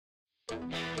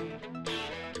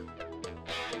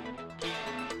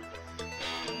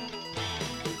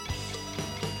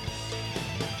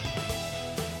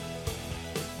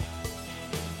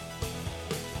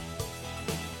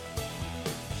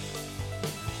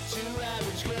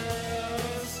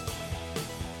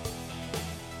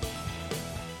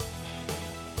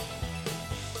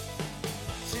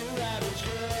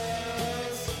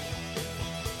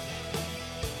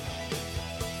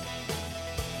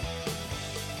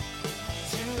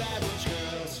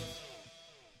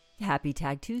Happy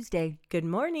Tag Tuesday. Good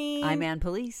morning. I'm Ann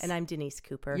Police. And I'm Denise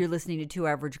Cooper. You're listening to Two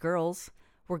Average Girls.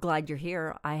 We're glad you're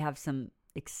here. I have some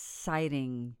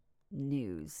exciting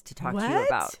news to talk to you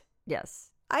about.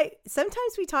 Yes.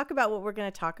 Sometimes we talk about what we're going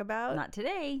to talk about. Not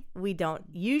today. We don't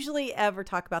usually ever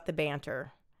talk about the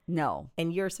banter. No.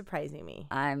 And you're surprising me.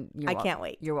 I can't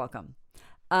wait. You're welcome.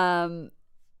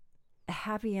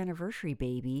 Happy anniversary,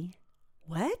 baby.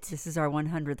 What? This is our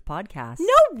 100th podcast.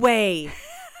 No way.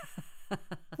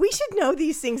 We should know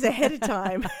these things ahead of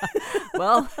time.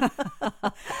 Well,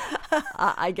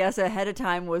 I guess ahead of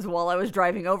time was while I was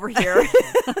driving over here.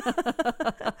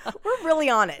 We're really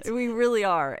on it. We really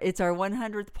are. It's our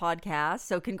 100th podcast.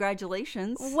 So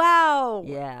congratulations. Wow.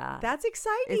 Yeah. That's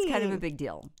exciting. It's kind of a big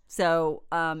deal. So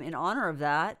in honor of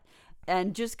that,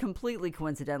 and just completely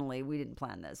coincidentally, we didn't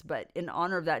plan this, but in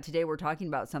honor of that, today we're talking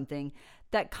about something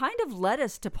that kind of led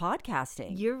us to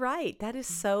podcasting. You're right. That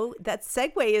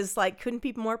segue is like, couldn't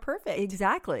be more perfect.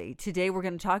 Exactly. Today we're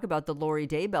going to talk about the Lori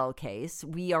Daybell case.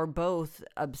 We are both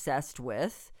obsessed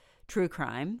with true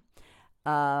crime.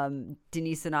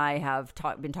 Denise and I have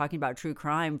been talking about true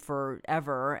crime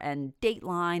forever, and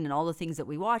Dateline and all the things that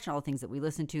we watch and all the things that we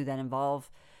listen to that involve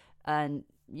and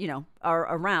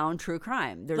are around true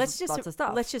crime. There's lots of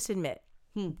stuff. Let's just admit,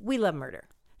 we love murder.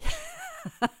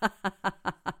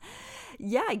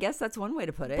 Yeah, I guess that's one way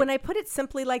to put it. When I put it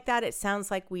simply like that, it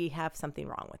sounds like we have something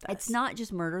wrong with us. It's not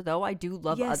just murder, though. I do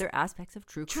love other aspects of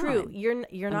true crime. True.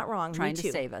 You're not wrong. Trying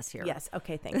to save us here. Yes.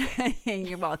 Okay. Thank you.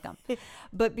 You're welcome.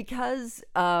 But because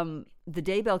the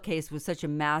Daybell case was such a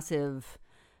massive,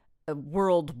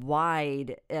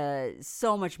 worldwide,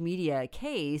 so much media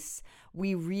case,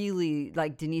 we really,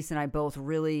 like Denise and I both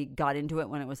really got into it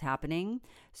when it was happening.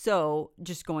 So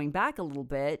just going back a little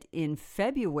bit, in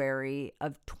February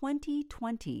of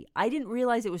 2020, I didn't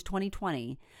realize it was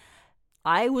 2020.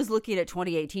 I was looking at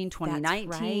 2018, 2019.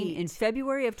 That's right. In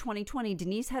February of 2020,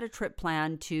 Denise had a trip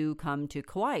planned to come to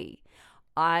Kauai.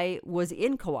 I was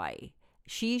in Kauai.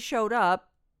 She showed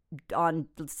up on,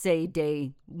 let's say,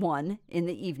 day one in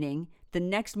the evening. The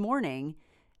next morning,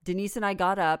 Denise and I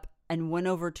got up and went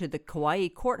over to the Kauai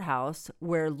courthouse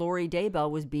where Lori Daybell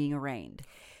was being arraigned.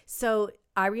 So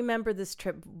I remember this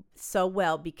trip so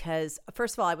well because,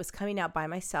 first of all, I was coming out by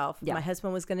myself. Yeah. My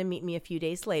husband was going to meet me a few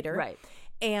days later. Right.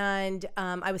 And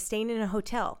I was staying in a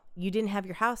hotel. You didn't have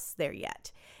your house there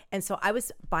yet. And so I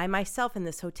was by myself in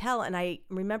this hotel. And I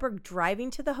remember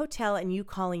driving to the hotel and you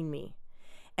calling me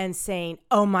and saying,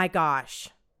 "Oh my gosh,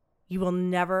 you will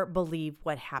never believe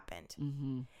what happened."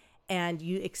 Mm-hmm. And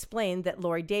you explained that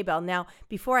Lori Daybell. Now,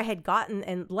 before I had gotten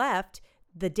and left,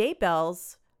 the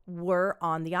Daybells were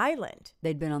on the island.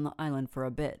 They'd been on the island for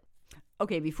a bit.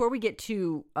 Okay, before we get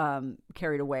too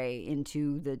carried away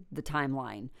into the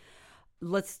timeline,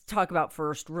 let's talk about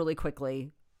first, really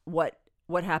quickly, what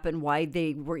happened, why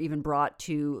they were even brought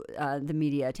to the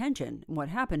media attention. What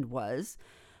happened was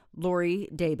Lori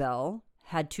Daybell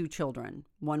had two children.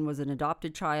 One was an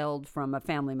adopted child from a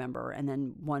family member, and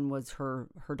then one was her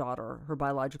daughter, her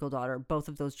biological daughter. Both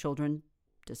of those children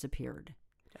disappeared.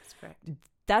 That's correct.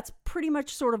 That's pretty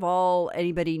much sort of all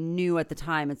anybody knew at the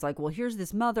time. It's like, well, here's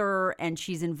this mother, and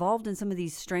she's involved in some of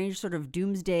these strange sort of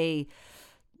doomsday,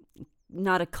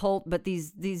 not a cult, but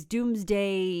these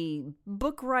doomsday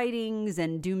book writings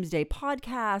and doomsday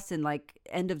podcasts and like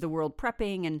end of the world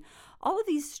prepping and all of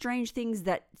these strange things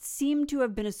that seem to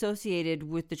have been associated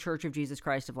with the Church of Jesus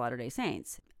Christ of Latter-day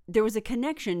Saints. There was a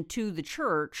connection to the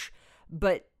church,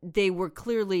 but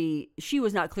she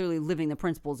was not clearly living the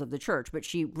principles of the church, but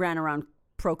she ran around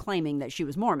proclaiming that she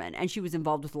was Mormon, and she was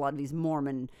involved with a lot of these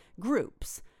Mormon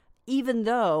groups. Even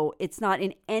though it's not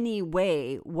in any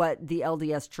way what the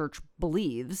LDS Church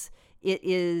believes,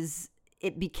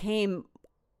 it became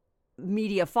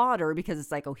media fodder because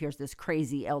it's like, oh, here's this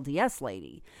crazy LDS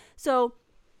lady. So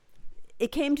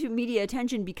it came to media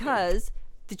attention because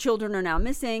the children are now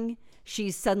missing.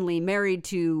 she's suddenly married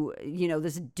to,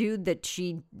 this dude that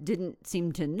she didn't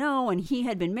seem to know, and he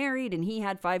had been married and he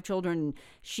had 5 children.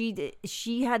 She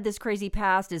had this crazy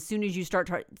past. As soon as you start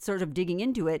sort of digging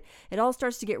into it, it all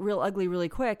starts to get real ugly really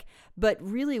quick. But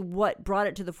really what brought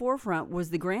it to the forefront was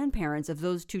the grandparents of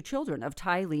those 2 children, of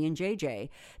Tylee and JJ.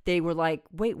 They were like,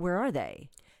 wait, where are they?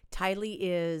 Tylee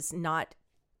is not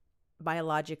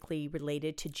biologically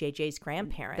related to JJ's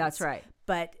grandparents. That's right.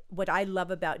 But what I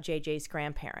love about JJ's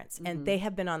grandparents, and they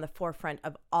have been on the forefront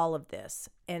of all of this,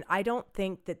 and I don't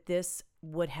think that this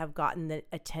would have gotten the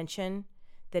attention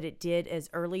that it did as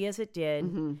early as it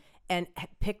did, and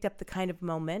picked up the kind of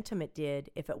momentum it did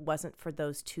if it wasn't for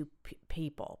those 2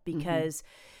 people. Because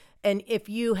and if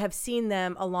you have seen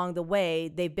them along the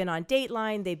way, they've been on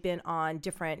Dateline, they've been on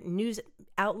different news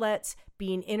outlets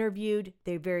being interviewed.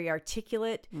 They're very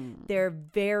articulate. They're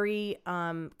very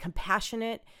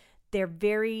compassionate.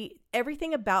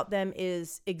 Everything about them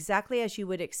is exactly as you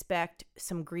would expect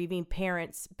some grieving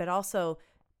parents, but also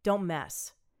don't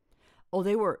mess. Oh,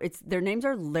 their names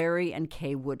are Larry and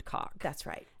Kay Woodcock. That's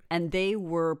right. And they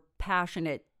were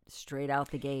passionate straight out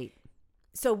the gate.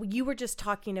 So you were just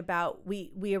talking about,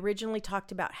 we originally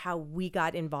talked about how we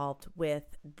got involved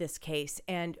with this case,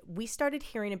 and we started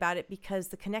hearing about it because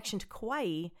the connection to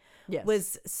Kauai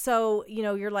was so,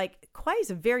 you're like, Kauai is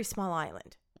a very small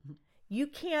island. You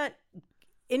can't,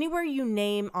 anywhere you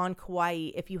name on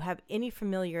Kauai, if you have any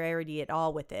familiarity at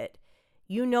all with it,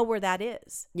 you know where that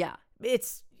is. Yeah.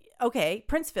 It's, okay,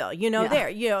 Princeville,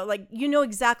 there,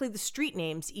 exactly the street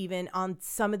names even on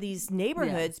some of these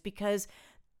neighborhoods because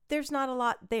there's not a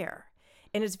lot there,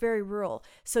 and it's very rural.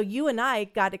 So you and I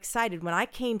got excited when I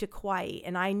came to Kauai,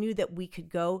 and I knew that we could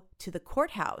go to the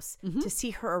courthouse to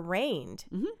see her arraigned.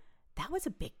 That was a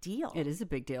big deal. It is a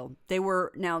big deal.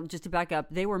 Now, just to back up,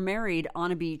 they were married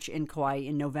on a beach in Kauai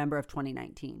in November of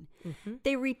 2019.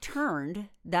 They returned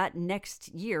that next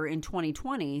year in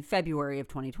 2020, February of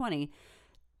 2020,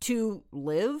 to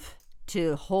live,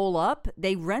 to hole up.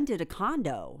 They rented a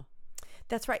condo.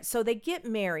 That's right. So they get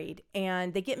married,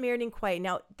 and they get married in Kauai.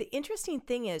 Now, the interesting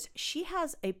thing is she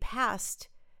has a past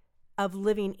of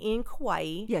living in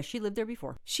Kauai. Yeah, she lived there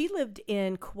before. She lived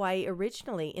in Kauai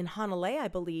originally, in Honolulu, I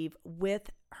believe, with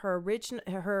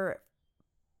her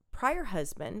prior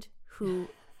husband, who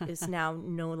is now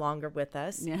no longer with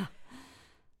us. Yeah.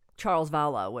 Charles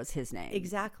Vala was his name.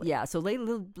 Exactly. Yeah, so they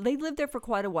lived there for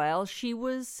quite a while.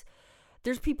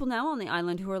 There's people now on the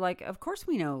island who are like, of course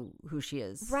we know who she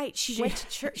is. Right. She went to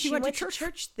church. She went to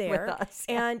church there with us.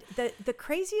 And the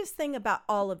craziest thing about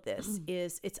all of this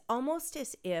is it's almost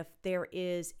as if there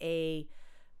is a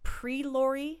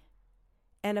pre-Lori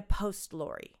and a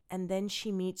post-Lori. And then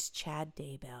she meets Chad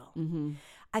Daybell.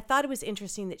 I thought it was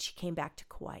interesting that she came back to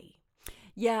Kauai.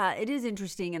 Yeah, it is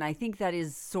interesting. And I think that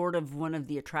is sort of one of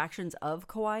the attractions of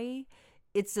Kauai.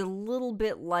 It's a little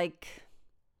bit like,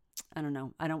 I don't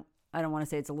know. I don't want to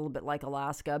say it's a little bit like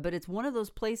Alaska, but it's one of those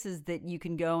places that you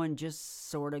can go and just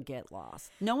sort of get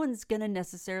lost. No one's going to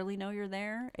necessarily know you're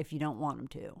there if you don't want them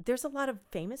to. There's a lot of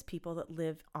famous people that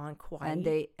live on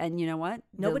Kauai. And you know what?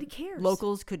 Nobody cares.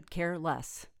 Locals could care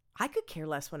less. I could care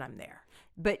less when I'm there.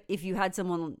 But if you had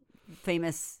someone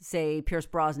famous, say Pierce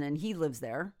Brosnan, he lives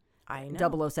there. I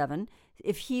know. 007.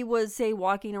 If he was, say,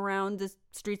 walking around the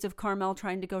streets of Carmel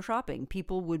trying to go shopping,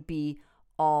 people would be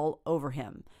all over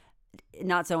him.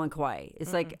 Not so in Kauai.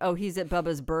 It's like, oh, he's at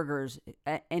Bubba's Burgers.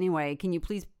 Anyway, can you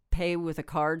please pay with a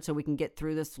card so we can get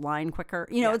through this line quicker?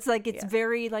 It's like, it's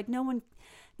very like no one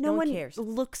cares.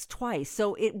 Looks twice.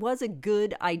 So it was a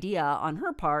good idea on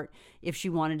her part if she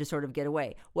wanted to sort of get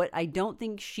away. What I don't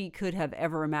think she could have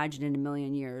ever imagined in a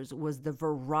million years was the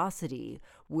veracity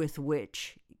with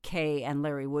which Kay and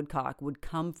Larry Woodcock would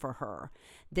come for her.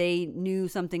 They knew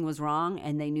something was wrong,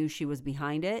 and they knew she was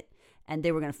behind it, and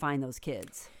they were going to find those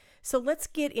kids. So let's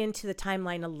get into the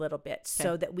timeline a little bit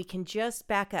so that we can just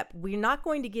back up. We're not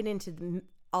going to get into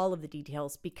all of the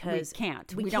details because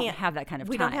we don't have that kind of time.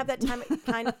 We don't have that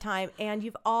kind of time, and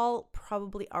you've all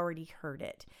probably already heard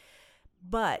it.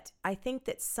 But I think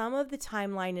that some of the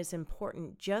timeline is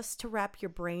important just to wrap your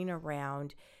brain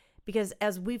around because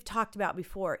as we've talked about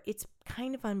before, it's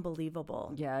kind of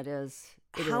unbelievable. Yeah, it is.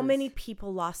 How many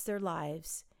people lost their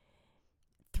lives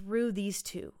through these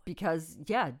 2? Because,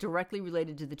 directly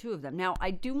related to the 2 of them. Now,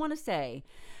 I do want to say,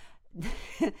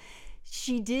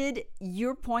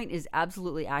 your point is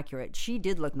absolutely accurate. She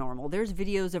did look normal. There's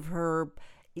videos of her,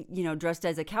 dressed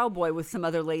as a cowboy with some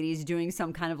other ladies doing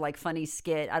some kind of like funny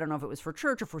skit. I don't know if it was for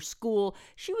church or for school.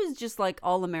 She was just like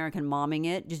all American momming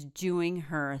it, just doing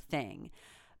her thing.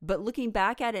 But looking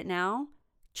back at it now,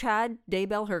 Chad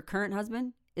Daybell, her current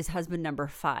husband, is husband number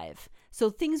 5. So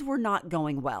things were not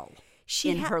going well.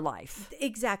 in her life.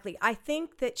 Exactly. I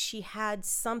think that she had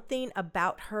something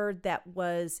about her that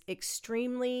was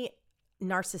extremely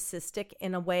narcissistic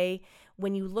in a way.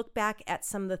 When you look back at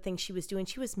some of the things she was doing,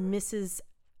 she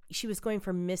was going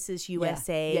for Mrs.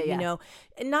 USA, you know,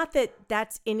 and not that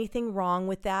that's anything wrong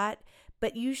with that,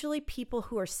 but usually people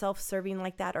who are self-serving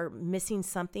like that are missing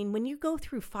something. When you go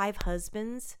through 5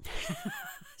 husbands,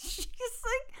 she's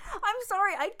like, I'm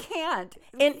sorry, I can't.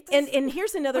 And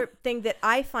here's another thing that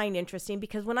I find interesting,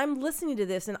 because when I'm listening to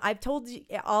this, and I've told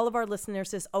all of our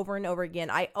listeners this over and over again,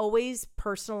 I always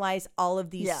personalize all of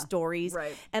these stories.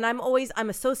 Right. And I'm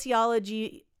a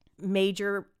sociology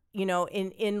major, you know,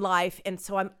 in life. And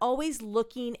so I'm always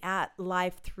looking at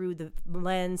life through the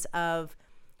lens of,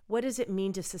 what does it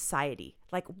mean to society?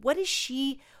 Like, what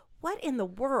in the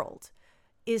world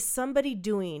is somebody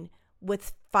doing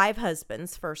with 5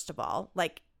 husbands, first of all?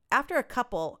 Like, after a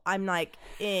couple, I'm like,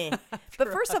 eh.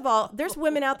 But first of all, there's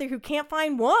women out there who can't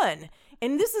find one.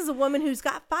 And this is a woman who's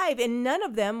got 5, and none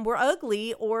of them were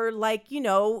ugly or like, you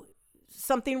know,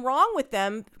 something wrong with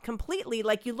them completely.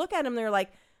 Like, you look at them, they're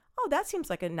like, oh, that seems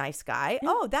like a nice guy.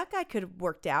 Yeah. Oh, that guy could have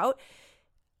worked out.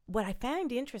 What I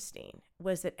found interesting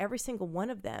was that every single one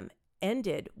of them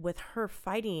ended with her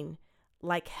fighting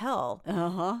like hell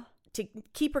to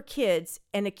keep her kids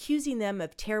and accusing them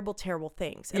of terrible, terrible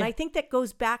things. And I think that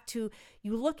goes back to,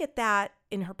 you look at that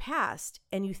in her past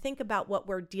and you think about what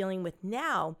we're dealing with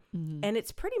now, and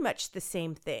it's pretty much the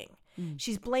same thing.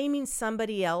 She's blaming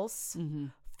somebody else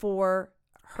for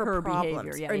her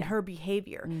problems behavior, her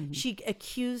behavior. She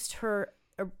accused her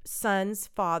son's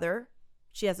father.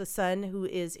 She has a son who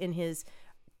is in his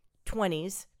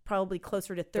 20s, probably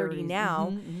closer to 30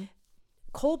 now.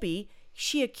 Colby,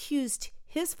 she accused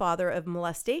his father of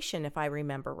molestation, if I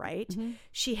remember right.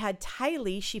 She had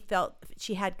Tylee. She felt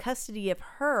she had custody of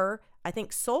her, I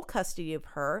think sole custody of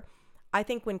her. I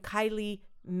think when Kylie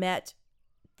met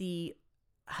the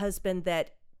husband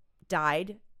that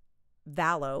died,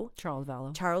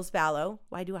 Charles Vallow.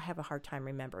 Why do I have a hard time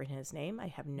remembering his name? I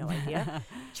have no idea.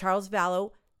 Charles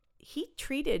Vallow. He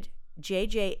treated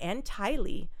JJ and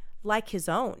Tylee like his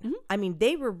own. I mean,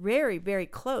 they were very, very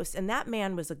close, and that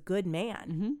man was a good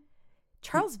man.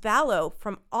 Charles Vallow,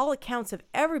 from all accounts of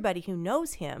everybody who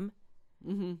knows him,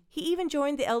 he even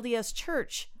joined the LDS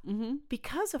church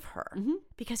because of her,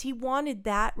 because he wanted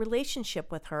that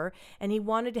relationship with her, and he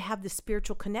wanted to have the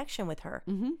spiritual connection with her.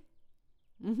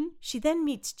 She then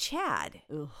meets Chad.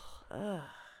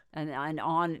 And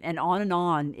on and on and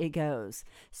on it goes.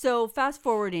 So fast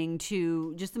forwarding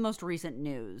to just the most recent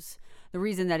news, the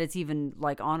reason that it's even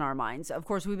like on our minds. Of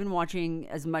course, we've been watching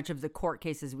as much of the court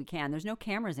case as we can. There's no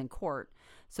cameras in court.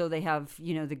 So they have,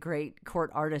 you know, the great court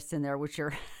artists in there, which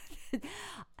are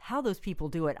how those people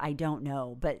do it, I don't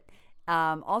know. But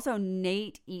also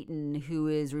Nate Eaton, who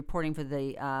is reporting for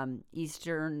the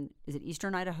Eastern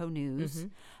Idaho News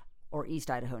or East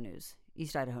Idaho News.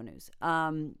 East Idaho News.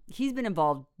 He's been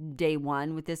involved day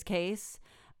one with this case.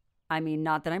 I mean,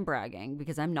 not that I'm bragging,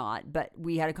 because I'm not, but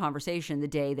we had a conversation the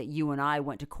day that you and I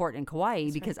went to court in Kauai.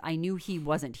 That's because right. I knew he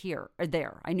wasn't here or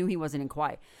there. I knew he wasn't in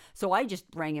Kauai. So I just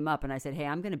rang him up and I said, hey,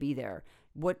 I'm going to be there.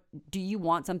 What, do you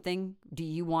want something? Do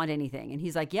you want anything? And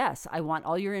he's like, yes, I want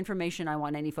all your information. I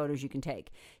want any photos you can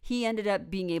take. He ended up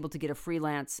being able to get a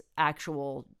freelance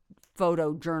actual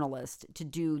photojournalist to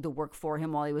do the work for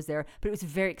him while he was there. But it was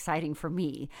very exciting for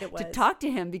me to talk to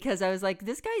him, because I was like,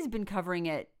 this guy's been covering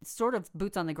it sort of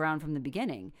boots on the ground from the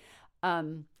beginning.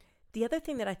 The other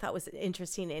thing that I thought was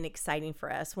interesting and exciting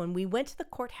for us, when we went to the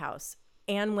courthouse,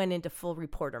 Ann went into full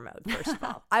reporter mode, first of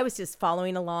all. I was just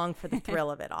following along for the thrill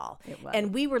of it all.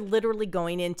 And we were literally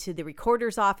going into the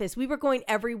recorder's office. We were going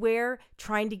everywhere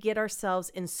trying to get ourselves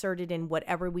inserted in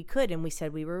whatever we could. And we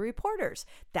said we were reporters.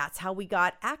 That's how we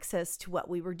got access to what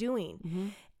we were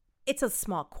doing. It's a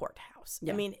small courthouse.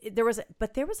 Yeah. I mean, there was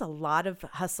a lot of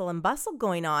hustle and bustle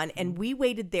going on, and we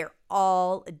waited there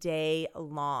all day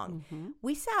long.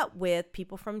 We sat with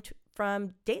people from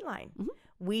Dateline.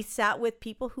 We sat with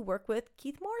people who work with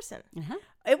Keith Morrison.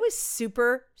 It was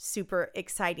super, super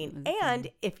exciting.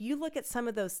 And if you look at some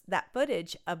of that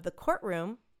footage of the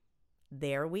courtroom,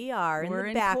 there we are in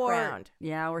the background. Court.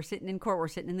 Yeah, we're sitting in court. We're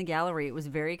sitting in the gallery. It was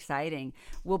very exciting.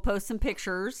 We'll post some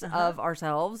pictures of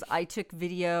ourselves. I took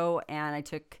video and I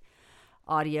took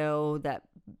audio that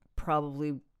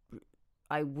probably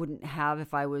I wouldn't have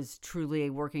if I was truly a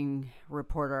working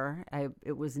reporter.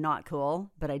 It was not cool,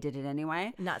 but I did it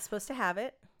anyway. Not supposed to have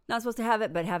it. Not supposed to have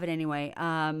it, but have it anyway.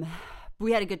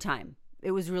 We had a good time.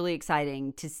 It was really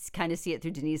exciting to kind of see it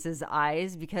through Denise's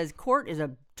eyes, because court is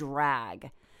a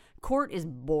drag. Court is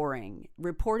boring.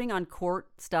 Reporting on court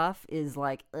stuff is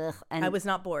like, ugh. And I was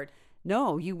not bored.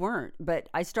 No, you weren't. But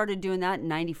I started doing that in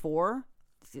 94.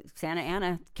 Santa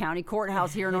Ana County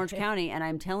Courthouse here in Orange County. And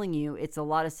I'm telling you, it's a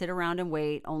lot of sit around and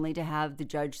wait only to have the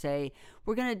judge say,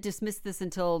 we're going to dismiss this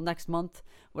until next month,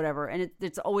 whatever. And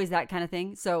it's always that kind of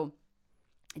thing. So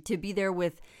to be there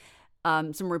with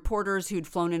some reporters who'd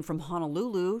flown in from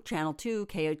Honolulu, Channel 2,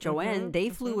 KHON, they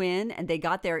flew in and they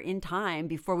got there in time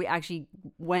before we actually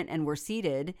went and were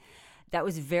seated. That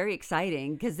was very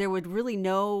exciting because there was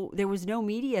no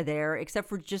media there except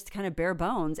for just kind of bare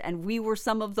bones. And we were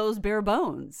some of those bare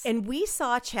bones. And we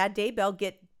saw Chad Daybell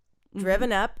get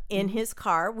driven up in his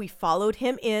car. We followed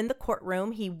him in the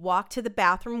courtroom. He walked to the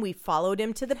bathroom. We followed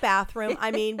him to the bathroom.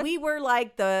 I mean, we were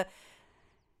like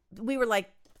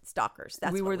stalkers.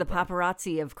 We were the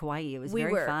paparazzi of Kauai. It was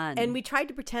very fun. And we tried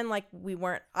to pretend like we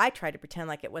weren't. I tried to pretend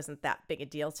like it wasn't that big a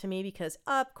deal to me because,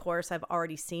 of course, I've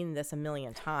already seen this a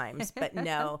million times. But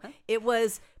no, it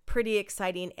was pretty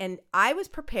exciting. And I was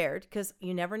prepared because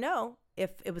you never know if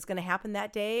it was going to happen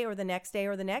that day or the next day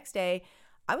or the next day.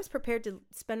 I was prepared to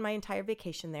spend my entire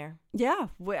vacation there. Yeah,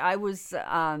 I was.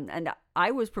 And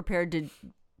I was prepared to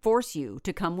force you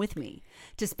to come with me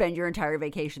to spend your entire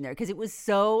vacation there because it was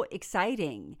so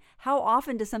exciting. How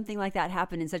often does something like that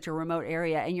happen in such a remote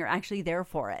area and you're actually there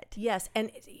for it? Yes. And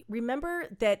remember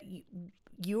that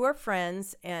you are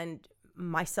friends, and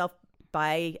myself,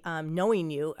 by knowing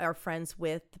you, are friends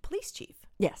with the police chief.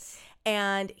 Yes.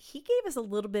 And he gave us a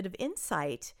little bit of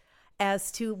insight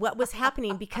as to what was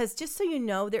happening because just so you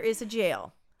know, there is a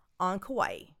jail on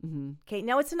Kauai. Okay.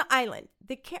 Now it's an island.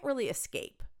 They can't really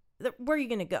escape. Where are you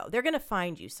going to go? They're going to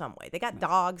find you some way. They got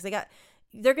dogs.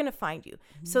 They're going to find you.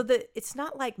 So it's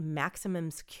not like maximum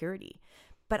security.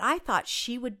 But I thought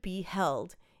she would be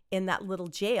held in that little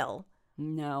jail.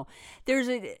 No,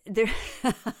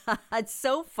 it's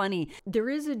so funny. There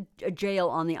is a jail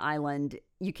on the island.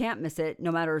 You can't miss it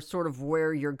no matter sort of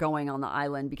where you're going on the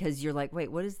island because you're like,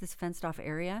 wait, what is this fenced off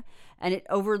area? And it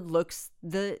overlooks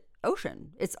the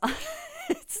ocean.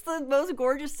 It's the most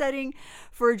gorgeous setting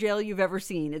for a jail you've ever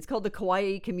seen. It's called the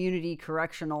Kauai Community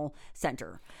Correctional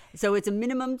Center. So it's a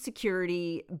minimum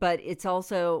security, but it's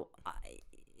also,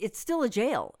 it's still a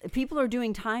jail. People are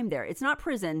doing time there. It's not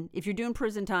prison. If you're doing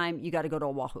prison time, you got to go to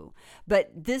Oahu.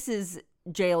 But this is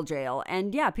jail.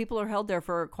 And yeah, people are held there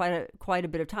for quite a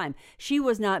bit of time. She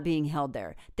was not being held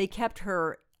there. They kept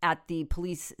her at the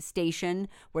police station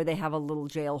where they have a little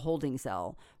jail holding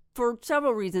cell for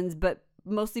several reasons, but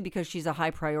mostly because she's a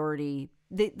high priority.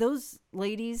 Those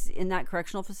ladies in that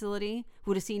correctional facility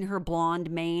would have seen her blonde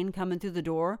mane coming through the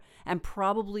door and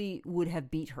probably would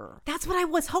have beat her. That's what I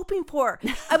was hoping for.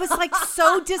 I was like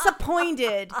so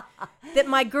disappointed that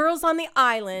my girls on the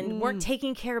island weren't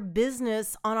taking care of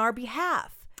business on our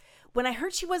behalf. When I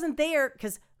heard she wasn't there,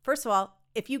 because first of all,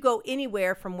 if you go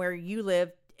anywhere from where you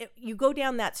live, you go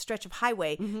down that stretch of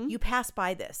highway, you pass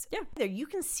by this. Yeah. There you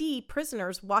can see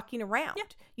prisoners walking around. Yeah,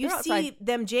 you see outside.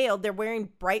 Them jailed. They're wearing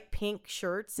bright pink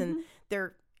shirts and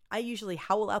I usually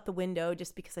howl out the window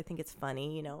just because I think it's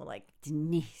funny, like,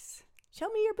 Denise, show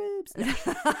me your boobs. No,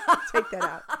 take that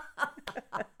out.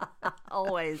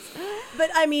 Always. But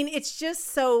I mean, it's just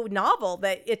so novel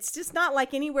that it's just not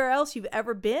like anywhere else you've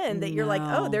ever been that you're like,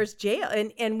 oh, there's jail.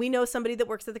 And we know somebody that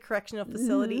works at the correctional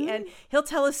facility and he'll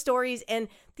tell us stories. And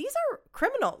these are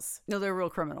criminals. No, they're real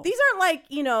criminals. These aren't like,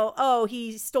 oh,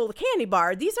 he stole a candy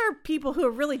bar. These are people who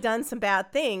have really done some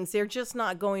bad things. They're just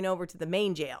not going over to the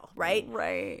main jail, right?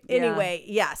 Right. Anyway,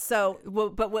 yeah. So,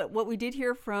 but what we did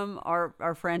hear from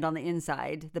our friend on the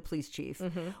inside, the police chief,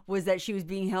 was that she was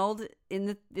being held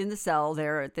in the cell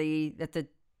there at the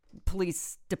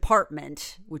police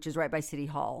department, which is right by City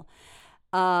Hall.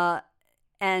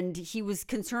 And he was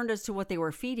concerned as to what they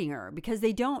were feeding her because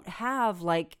they don't have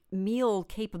like meal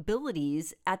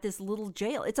capabilities at this little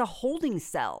jail. It's a holding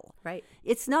cell. Right.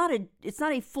 It's not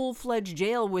a full-fledged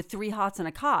jail with 3 hots and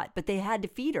a cot, but they had to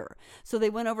feed her. So they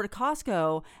went over to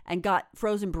Costco and got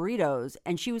frozen burritos,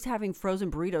 and she was having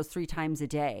frozen burritos 3 times a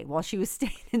day while she was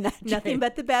staying in that jail. Nothing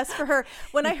but the best for her.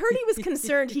 When I heard he was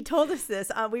concerned, he told us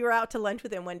this. We were out to lunch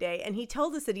with him one day, and he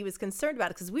told us that he was concerned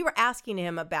about it because we were asking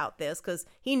him about this because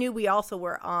he knew we also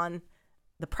were on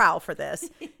the prowl for this.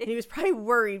 And he was probably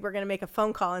worried we're going to make a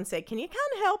phone call and say, can you kind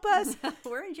of help us?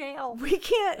 We're in jail.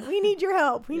 We need your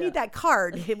help. We need that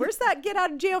card. Where's that get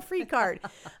out of jail free card?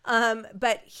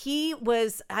 But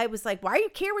I was like, why do you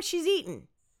care what she's eating?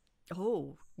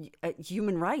 Oh,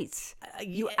 human rights.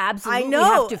 You absolutely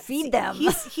have to feed them.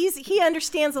 He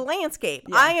understands the landscape.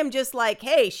 Yeah. I am just like,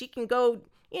 hey, she can go,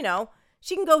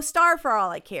 She can go starve for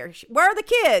all I care. Where are the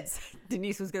kids?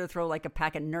 Denise was going to throw like a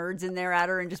pack of nerds in there at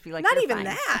her and just be like, not "You're even fine."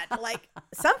 that. Like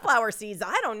sunflower seeds.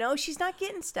 I don't know. She's not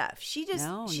getting stuff. She's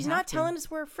not telling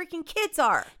us where freaking kids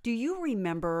are. Do you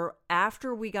remember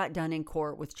after we got done in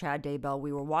court with Chad Daybell,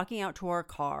 we were walking out to our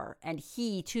car and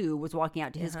he too was walking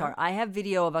out to his car. I have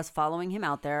video of us following him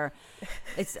out there.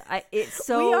 It's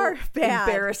so we are bad.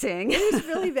 Embarrassing. It's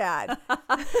really bad.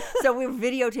 So we were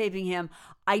videotaping him.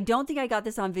 I don't think I got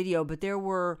this on video, but there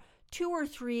were 2 or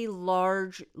 3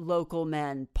 large local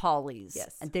men, Pollies.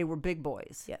 Yes. And they were big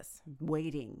boys. Yes.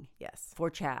 Waiting. Yes. For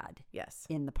Chad. Yes.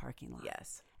 In the parking lot.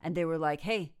 Yes. And they were like,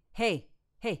 hey.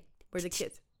 Where's the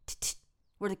kids?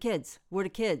 Where the kids? Where the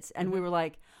kids? And we were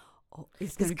like, oh,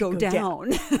 it's going to go go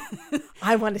down.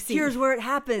 I want to see. Here's where it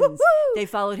happens. Woo-hoo! They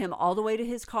followed him all the way to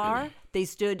his car. They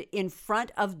stood in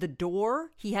front of the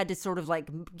door. He had to sort of like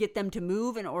get them to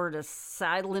move in order to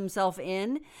saddle himself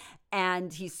in.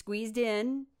 And he squeezed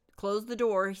in, closed the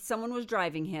door. Someone was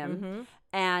driving him.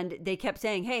 And they kept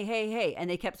saying, hey. And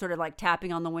they kept sort of like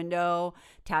tapping on the window,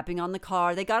 tapping on the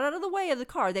car. They got out of the way of the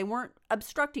car. They weren't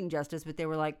obstructing justice, but they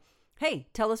were like, hey,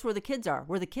 tell us where the kids are.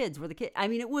 Where the kids? I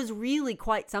mean, it was really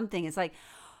quite something. It's like,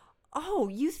 oh,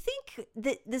 you think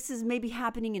that this is maybe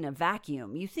happening in a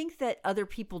vacuum. You think that other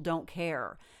people don't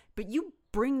care. But you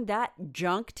bring that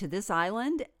junk to this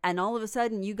island and all of a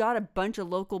sudden you got a bunch of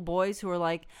local boys who are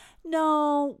like,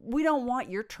 no, we don't want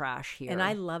your trash here. And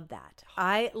I love that.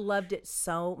 I loved it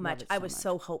so much. I was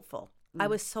so hopeful. I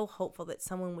was so hopeful that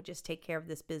someone would just take care of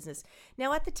this business.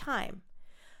 Now, at the time,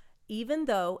 even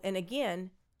though, and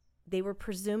again, they were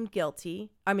presumed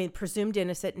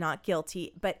innocent, not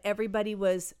guilty, but everybody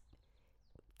was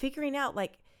figuring out,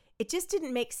 like, it just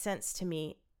didn't make sense to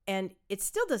me. And it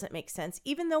still doesn't make sense,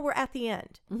 even though we're at the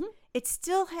end. It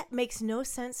still makes no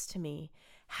sense to me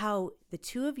how the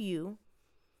two of you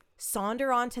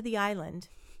saunter onto the island,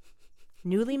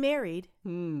 newly married,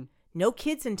 no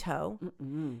kids in tow.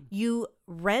 You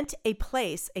rent a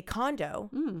place, a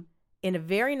condo, in a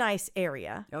very nice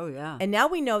area. Oh, yeah. And now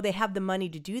we know they have the money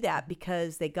to do that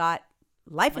because they got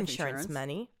life insurance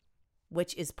money,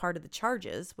 which is part of the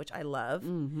charges, which I love.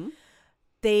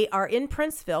 They are in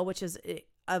Princeville, which is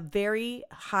a very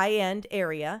high-end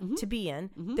area to be in.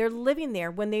 They're living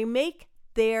there. When they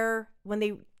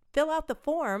fill out the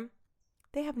form,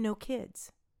 they have no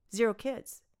kids. 0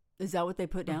 kids. Is that what they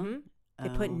put down? They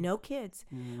put no kids.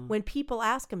 When people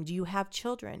ask them, do you have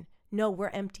children? No, we're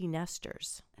empty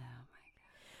nesters. Oh, my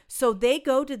God. So they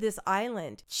go to this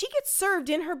island. She gets served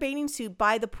in her bathing suit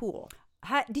by the pool.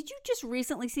 Did you just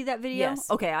recently see that video? Yes.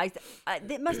 Okay,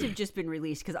 it must have just been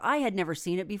released because I had never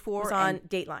seen it before. It was on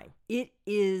Dateline. It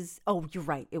is. Oh, you're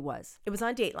right. It was. It was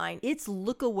on Dateline. It's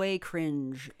look away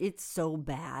cringe. It's so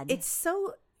bad. It's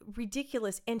so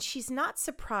ridiculous, and she's not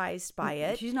surprised by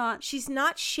it. She's not. She's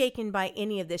not shaken by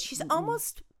any of this. She's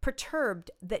almost perturbed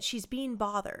that she's being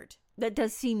bothered. That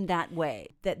does seem that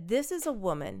way. That this is a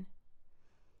woman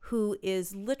who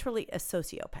is literally a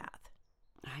sociopath.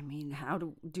 I mean, how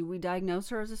do we diagnose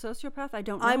her as a sociopath? I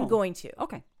don't know. I'm going to.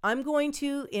 Okay. I'm going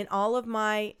to, in all of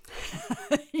my...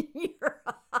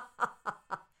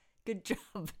 Good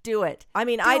job. Do it. I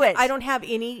mean, I don't have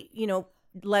any,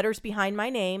 letters behind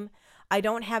my name. I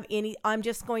don't have any... I'm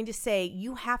just going to say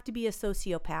you have to be a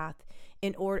sociopath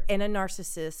and a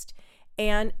narcissist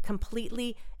and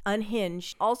completely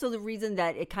unhinged. Also, the reason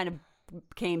that it kind of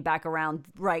came back around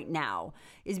right now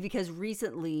is because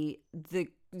recently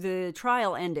the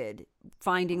trial ended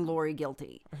finding Lori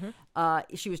guilty.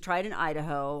 She was tried in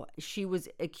Idaho. She was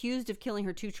accused of killing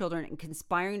her 2 children and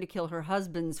conspiring to kill her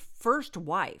husband's first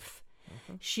wife.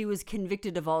 She was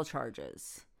convicted of all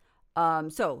charges.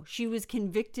 So she was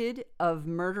convicted of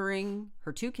murdering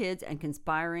her 2 kids and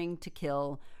conspiring to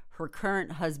kill her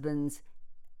current husband's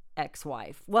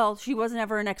ex-wife. Well, she wasn't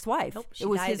ever an ex-wife. Nope, it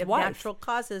was his wife. Natural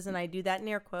causes, and I do that in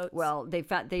air quotes. Well, they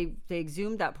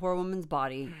exhumed that poor woman's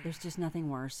body. There's just nothing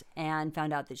worse, and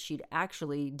found out that she'd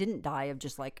actually didn't die of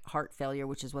just like heart failure,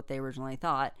 which is what they originally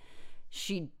thought.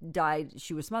 She died.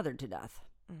 She was smothered to death.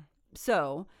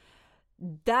 So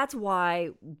that's why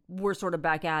we're sort of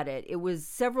back at it. It was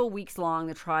several weeks long.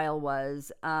 The trial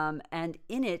was, and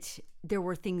in it there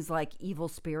were things like evil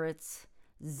spirits,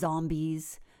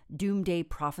 zombies, doomsday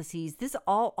prophecies. This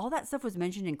all that stuff was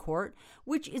mentioned in court,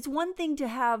 which is one thing to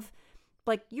have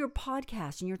like your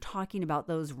podcast and you're talking about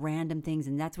those random things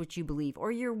and that's what you believe,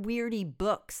 or your weirdy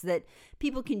books that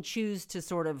people can choose to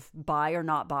sort of buy or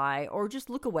not buy or just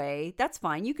look away. That's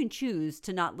fine. You can choose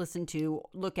to not listen to,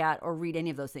 look at, or read any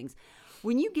of those things.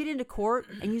 When you get into court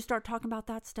and you start talking about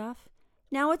that stuff,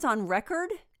 now it's on record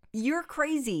You're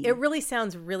crazy. It really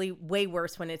sounds really way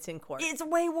worse when it's in court. It's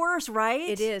way worse, right?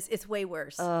 It is. It's way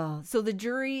worse. So the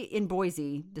jury in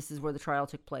Boise, this is where the trial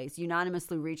took place,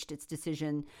 unanimously reached its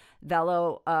decision.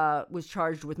 Vallow was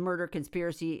charged with murder,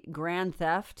 conspiracy, grand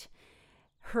theft.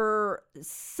 Her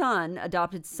son,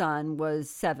 adopted son, was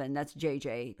 7. That's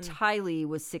JJ. Tylee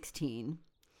was 16.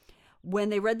 When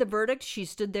they read the verdict, she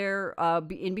stood there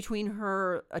in between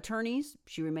her attorneys.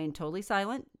 She remained totally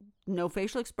silent. No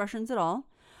facial expressions at all.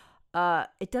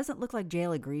 It doesn't look like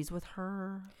jail agrees with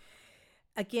her.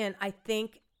 Again, I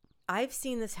think I've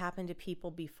seen this happen to people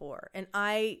before. And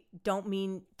I don't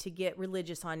mean to get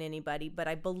religious on anybody, but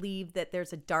I believe that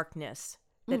there's a darkness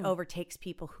that overtakes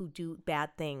people who do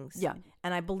bad things. Yeah.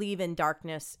 And I believe in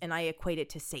darkness, and I equate it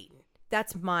to Satan.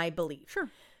 That's my belief. Sure.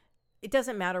 It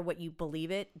doesn't matter what you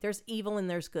believe it. There's evil and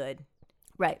there's good.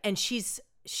 Right. And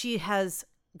she has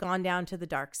gone down to the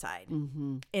dark side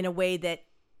in a way that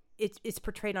it's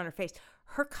portrayed on her face.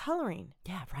 Her coloring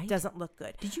doesn't look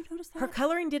good. Did you notice that? Her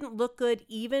coloring didn't look good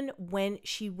even when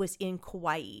she was in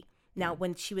Kauai. Now,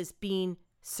 when she was being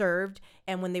served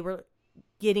and when they were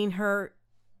getting her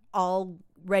all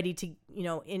ready to,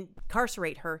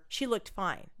 incarcerate her, she looked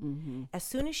fine. As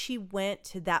soon as she went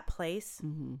to that place,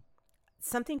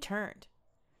 something turned.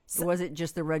 So, was it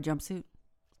just the red jumpsuit?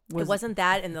 It wasn't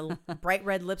that, and the bright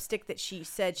red lipstick that she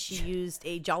said she used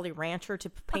a Jolly Rancher to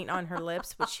paint on her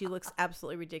lips, which she looks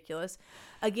absolutely ridiculous.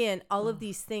 Again, all of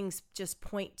these things just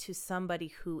point to somebody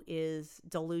who is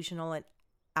delusional and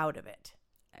out of it.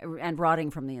 And rotting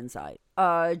from the inside.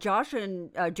 Josh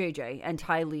and JJ and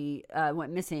Tylee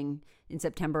went missing in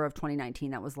September of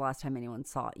 2019. That was the last time anyone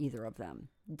saw either of them.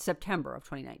 September of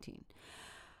 2019.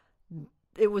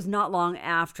 It was not long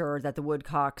after that the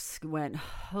Woodcocks went,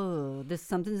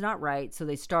 something's not right. So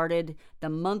they started the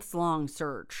months-long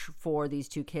search for these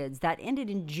 2 kids. That ended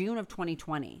in June of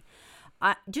 2020.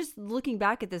 Just looking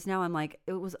back at this now, I'm like,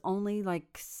 it was only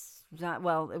it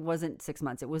wasn't 6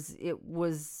 months. It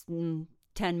was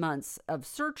 10 months of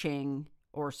searching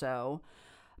or so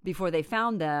before they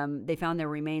found them. They found their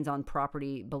remains on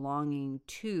property belonging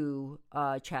to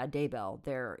Chad Daybell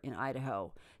there in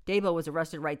Idaho. Daybell was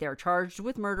arrested right there, charged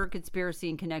with murder, conspiracy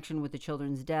in connection with the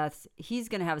children's deaths. He's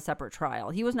going to have a separate trial.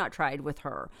 He was not tried with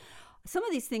her. Some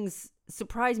of these things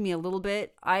surprised me a little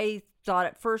bit. I thought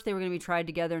at first they were going to be tried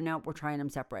together. Nope, we're trying them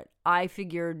separate. I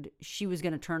figured she was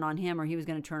going to turn on him or he was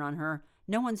going to turn on her.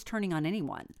 No one's turning on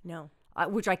anyone. No.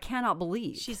 Which I cannot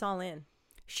believe. She's all in.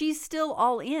 She's still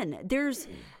all in.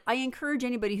 I encourage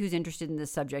anybody who's interested in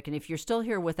this subject, and if you're still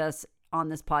here with us on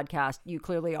this podcast, you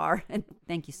clearly are, and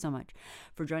thank you so much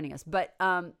for joining us. But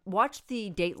watch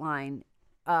the Dateline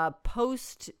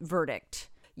post-verdict.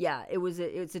 Yeah,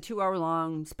 it's a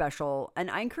 2-hour-long special,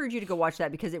 and I encourage you to go watch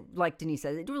that because, like Denise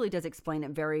says, it really does explain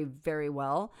it very, very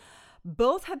well.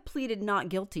 Both have pleaded not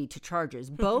guilty to charges.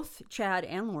 Both Chad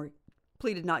and Lori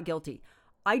pleaded not guilty.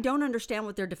 I don't understand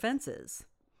what their defense is.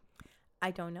 I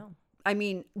don't know. I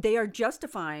mean, they are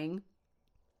justifying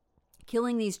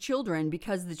killing these children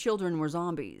because the children were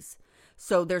zombies.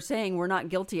 So they're saying we're not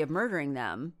guilty of murdering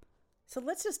them. So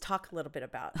let's just talk a little bit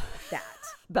about that.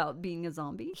 About being a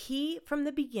zombie? He, from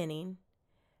the beginning,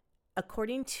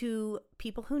 according to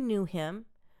people who knew him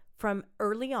from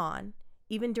early on,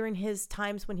 even during his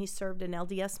times when he served an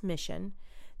LDS mission,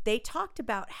 they talked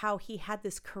about how he had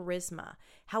this charisma,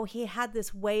 how he had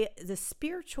this way, this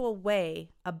spiritual way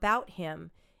about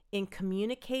him in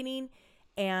communicating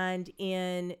and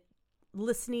in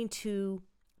listening to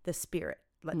the spirit,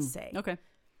 let's say. Okay.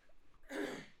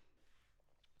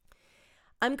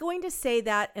 I'm going to say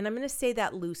that, and I'm going to say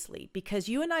that loosely, because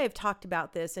you and I have talked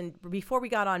about this, and before we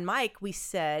got on mic, we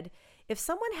said, if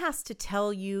someone has to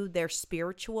tell you they're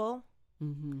spiritual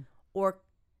or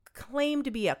claim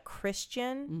to be a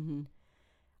Christian,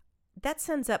 that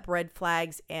sends up red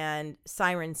flags and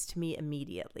sirens to me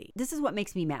immediately. This is what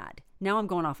makes me mad. Now I'm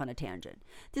going off on a tangent.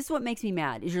 This is what makes me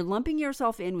mad, is you're lumping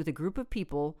yourself in with a group of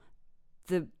people,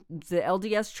 the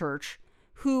LDS church,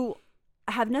 who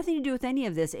have nothing to do with any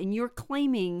of this, and you're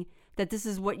claiming that this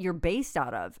is what you're based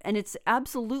out of, and it's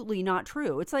absolutely not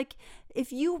true. It's like,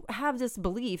 if you have this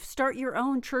belief, start your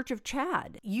own Church of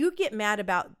Chad. You get mad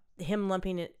about him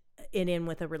lumping it in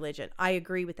with a religion. I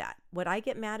agree with that. What I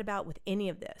get mad about with any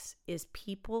of this is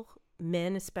people,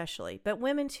 men especially, but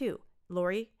women too.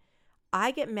 Lori,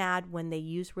 I get mad when they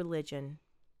use religion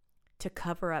to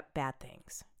cover up bad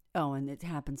things. Oh, and it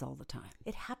happens all the time.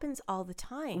 It happens all the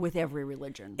time. With every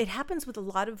religion. It happens with a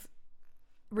lot of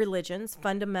religions,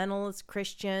 fundamentalists,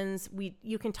 Christians.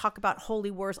 You can talk about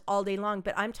holy wars all day long,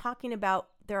 but I'm talking about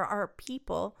there are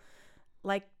people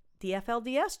like the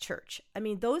FLDS church. I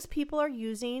mean, those people are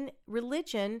using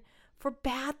religion for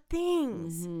bad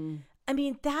things. I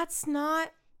mean, that's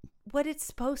not what it's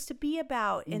supposed to be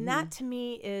about. And that to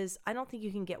me is, I don't think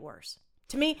you can get worse.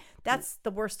 To me, that's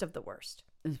the worst of the worst.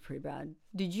 It's pretty bad.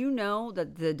 Did you know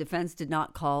that the defense did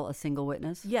not call a single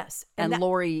witness? Yes. And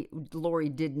Lori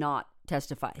did not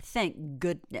testify. Thank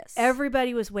goodness.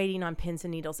 Everybody was waiting on pins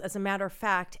and needles. As a matter of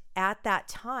fact, at that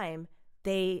time,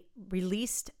 they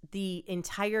released the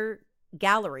entire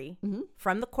gallery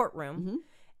from the courtroom,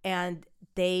 and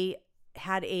they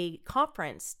had a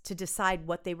conference to decide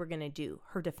what they were going to do.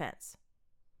 Her defense.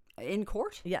 In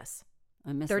court? Yes.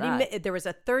 I missed that. There was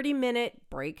a 30-minute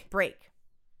break.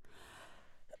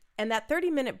 And that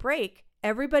 30-minute break,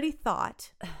 everybody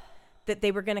thought that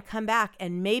they were going to come back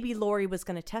and maybe Lori was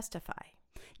going to testify.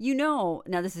 You know,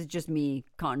 now this is just me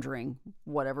conjuring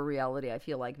whatever reality I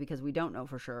feel like, because we don't know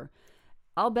for sure.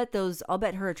 I'll bet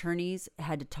her attorneys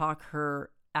had to talk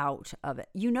her out of it.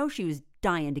 You know, she was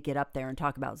dying to get up there and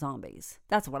talk about zombies.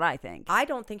 That's what I think. I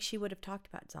don't think she would have talked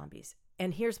about zombies.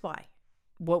 And here's why.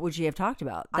 What would she have talked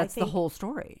about? That's the whole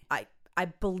story. I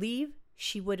believe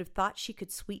she would have thought she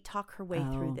could sweet talk her way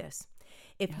through this.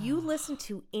 If you listen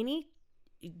to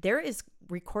there is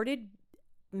recorded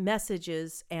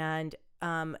messages and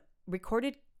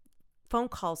recorded phone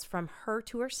calls from her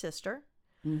to her sister,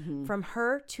 from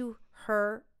her to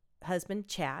her husband,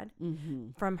 Chad,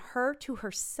 from her to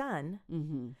her son.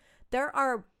 There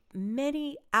are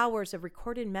many hours of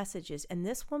recorded messages, and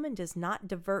this woman does not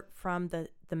divert from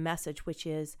the message, which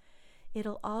is,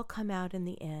 it'll all come out in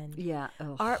the end. Yeah.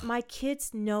 My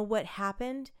kids know what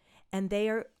happened, and they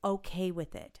are okay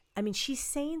with it. I mean, she's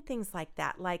saying things like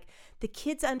that. Like, the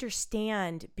kids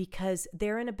understand because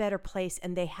they're in a better place,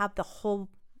 and they have the whole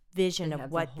vision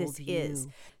of what this is.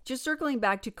 Just circling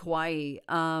back to Kauai,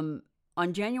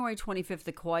 on January 25th,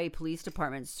 the Kauai Police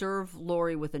Department served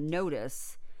Lori with a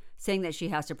notice saying that she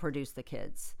has to produce the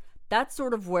kids. That's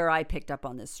sort of where I picked up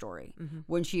on this story.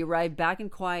 When she arrived back in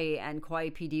Kauai, and Kauai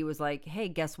PD was like, hey,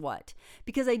 guess what?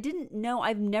 Because I didn't know,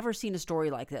 I've never seen a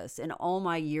story like this in all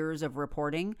my years of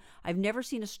reporting. I've never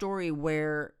seen a story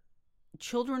where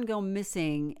children go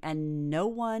missing and no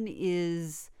one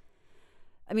is,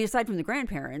 I mean, aside from the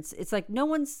grandparents, it's like no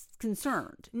one's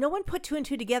concerned. No one put two and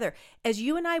two together. As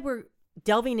you and I were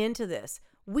delving into this,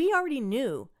 we already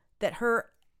knew that her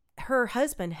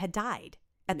husband had died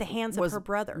at the hands of her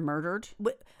brother. Murdered?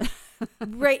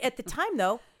 Right. At the time,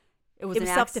 though, it was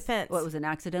self-defense. Well, it was an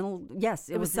accidental. Yes.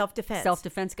 It was self-defense.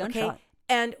 Self-defense gunshot. Okay?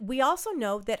 And we also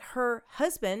know that her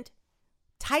husband,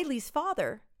 Tylee's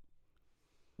father,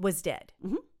 was dead.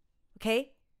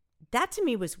 Okay? That to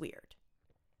me was weird.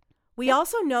 We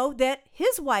also know that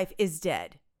his wife is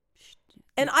dead.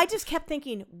 And I just kept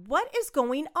thinking, what is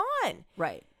going on?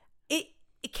 Right. It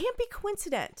can't be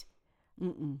coincident.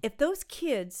 If those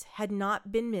kids had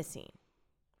not been missing,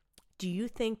 do you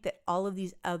think that all of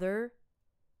these other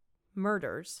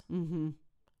murders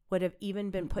would have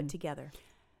even been put together?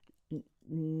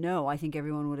 No, I think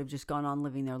everyone would have just gone on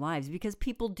living their lives, because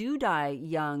people do die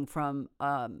young from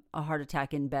a heart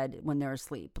attack in bed when they're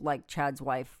asleep. Like Chad's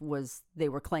wife they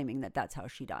were claiming that that's how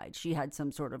she died. She had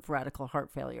some sort of radical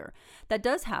heart failure. That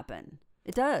does happen.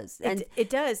 It does.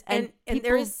 It does. And people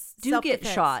there is do get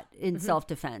shot in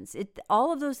self-defense.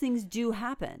 All of those things do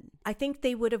happen. I think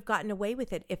they would have gotten away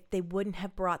with it if they wouldn't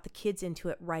have brought the kids into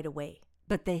it right away.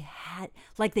 But they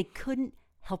couldn't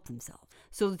help themselves.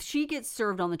 So she gets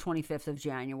served on the 25th of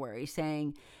January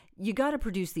saying, you got to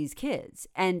produce these kids.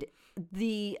 And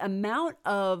the amount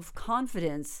of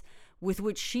confidence with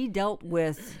which she dealt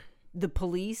with the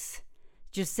police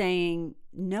just saying,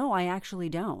 no, I actually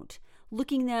don't.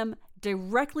 Looking them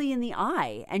directly in the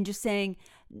eye and just saying,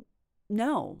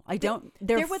 no, I don't.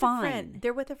 They're fine.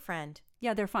 They're with a friend.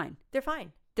 Yeah, they're fine. They're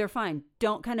fine. They're fine.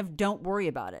 Don't worry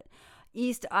about it.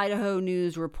 East Idaho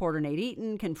News reporter Nate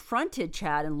Eaton confronted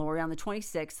Chad and Lori on the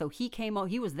 26th. So he came out.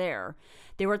 He was there.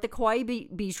 They were at the Kauai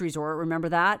Beach Resort. Remember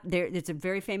that? It's a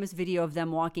very famous video of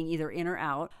them walking either in or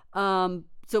out.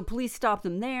 So police stopped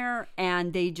them there,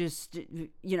 and they just,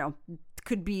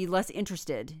 could be less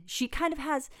interested. She kind of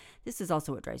has, this is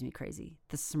also what drives me crazy,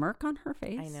 the smirk on her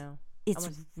face. I know. It's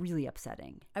really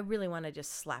upsetting. I really want to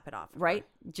just slap it off. Right?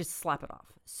 Just slap it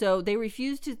off. So they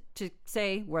refused to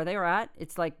say where they were at.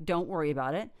 It's like, don't worry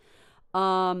about it.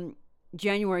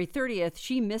 January 30th,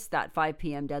 she missed that 5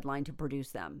 p.m. deadline to produce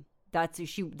them.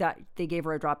 They gave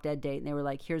her a drop dead date, and they were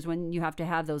like, here's when you have to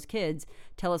have those kids.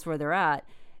 Tell us where they're at.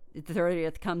 The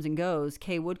 30th comes and goes.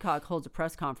 Kay Woodcock holds a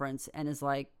press conference and is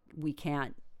like,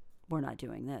 we're not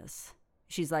doing this.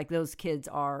 She's like, those kids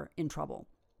are in trouble.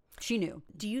 She knew.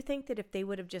 Do you think that if they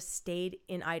would have just stayed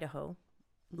in Idaho,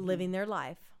 living their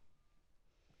life,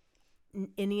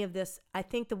 any of this, I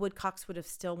think the Woodcocks would have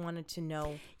still wanted to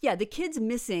know. Yeah, the kids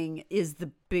missing is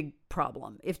the big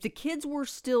problem. If the kids were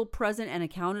still present and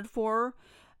accounted for,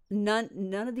 none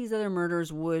of these other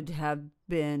murders would have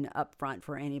been up front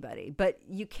for anybody. But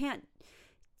you can't,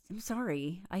 I'm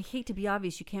sorry, I hate to be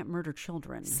obvious, you can't murder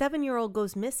children. 7-year-old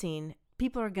goes missing.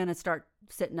 People are going to start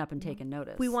sitting up and taking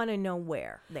notice. We want to know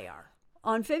where they are.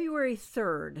 On February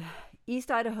 3rd, East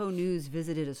Idaho News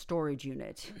visited a storage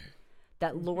unit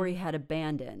that Lori had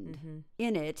abandoned.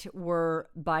 In it were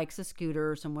bikes, a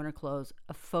scooter, some winter clothes,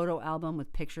 a photo album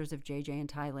with pictures of JJ and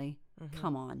Tylee.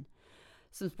 Come on.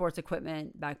 Some sports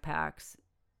equipment, backpacks,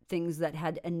 things that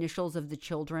had initials of the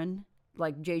children,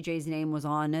 like JJ's name was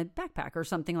on a backpack or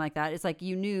something like that. It's like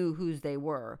you knew whose they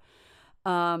were.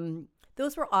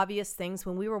 Those were obvious things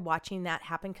when we were watching that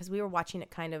happen, because we were watching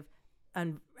it kind of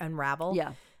unravel.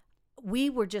 Yeah. We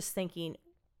were just thinking,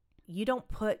 you don't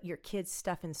put your kids'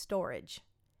 stuff in storage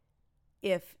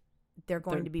if they're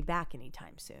going to be back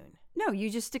anytime soon. No, you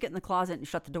just stick it in the closet and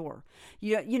shut the door.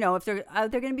 You know, if they're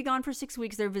going to be gone for 6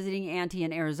 weeks, they're visiting Auntie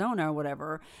in Arizona or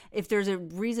whatever. If there's a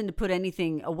reason to put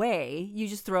anything away, you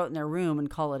just throw it in their room and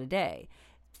call it a day.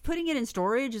 Putting it in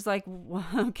storage is like,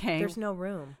 okay. There's no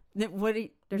room.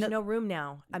 There's no room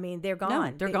now. I mean, they're gone.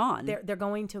 No, they're gone. They're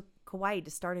going to Kauai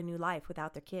to start a new life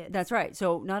without their kids. That's right.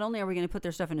 So not only are we going to put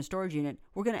their stuff in a storage unit,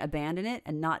 we're going to abandon it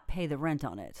and not pay the rent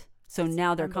on it. So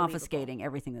now they're confiscating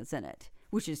everything that's in it,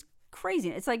 which is crazy.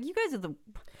 It's like, you guys are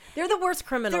they're the worst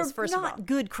criminals, they're first of all. not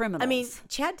good criminals. I mean,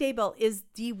 Chad Daybell is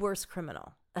the worst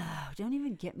criminal. Don't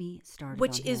even get me started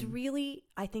Which on is him. really,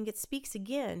 I think it speaks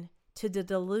again to the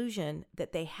delusion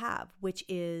that they have, which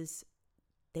is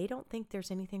they don't think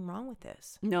there's anything wrong with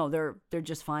this. No, they're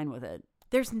just fine with it.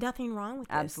 There's nothing wrong with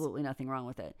this. Absolutely nothing wrong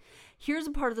with it. Here's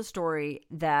a part of the story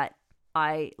that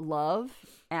I love,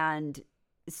 and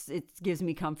it gives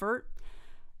me comfort.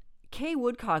 Kay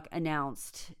Woodcock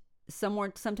announced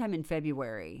sometime in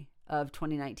February of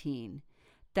 2019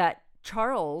 that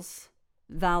Charles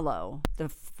Vallow, the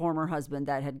former husband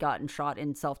that had gotten shot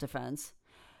in self-defense,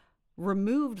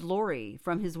 removed Lori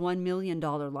from his $1 million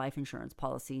life insurance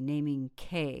policy, naming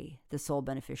Kay the sole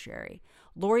beneficiary.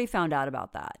 Lori found out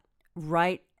about that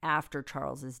right after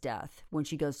Charles's death, when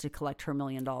she goes to collect her $1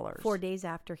 million. 4 days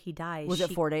after he dies. Was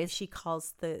it 4 days? She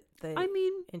calls the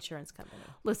insurance company.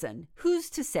 Listen, who's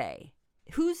to say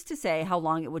how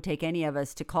long it would take any of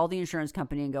us to call the insurance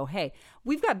company and go, hey,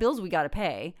 we've got bills we got to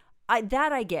pay. I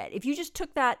get. If you just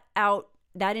took that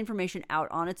information out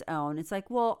on its own, it's like,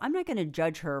 well, I'm not going to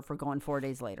judge her for going 4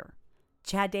 days later.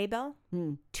 Chad Daybell,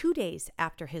 2 days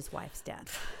after his wife's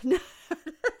death.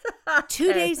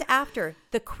 2 days after.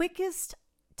 The quickest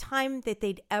time that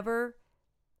they'd ever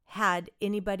had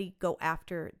anybody go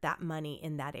after that money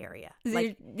in that area.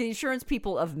 The insurance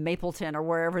people of Mapleton or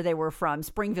wherever they were from,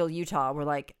 Springville, Utah, were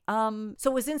like, So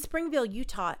it was in Springville,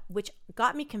 Utah, which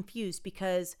got me confused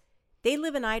because they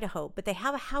live in Idaho, but they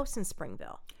have a house in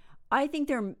Springville. I think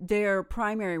their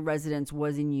primary residence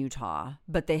was in Utah,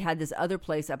 but they had this other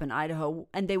place up in Idaho,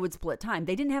 and they would split time.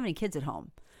 They didn't have any kids at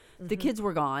home. The kids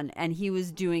were gone, and he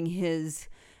was doing his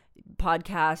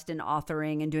podcast and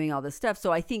authoring and doing all this stuff.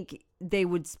 So I think they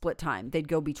would split time. They'd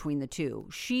go between the two.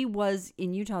 She was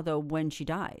in Utah, though, when she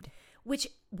died. Which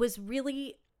was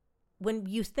really, when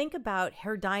you think about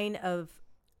her dying of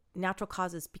natural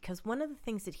causes, because one of the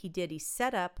things that he did, he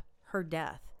set up her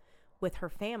death with her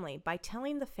family by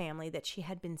telling the family that she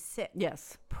had been sick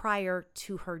prior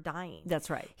to her dying. That's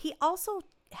right. He also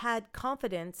had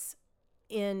confidence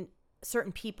in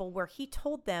certain people where he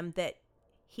told them that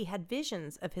he had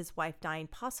visions of his wife dying,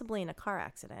 possibly in a car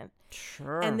accident.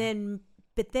 Sure.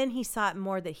 But then he saw it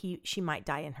more that she might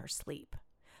die in her sleep.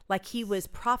 Like he was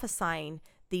prophesying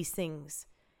these things.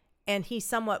 And he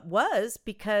somewhat was,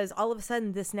 because all of a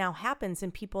sudden this now happens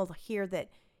and people hear that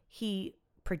he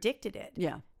predicted it.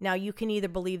 Yeah. Now you can either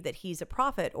believe that he's a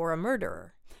prophet or a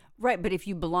murderer. Right, but if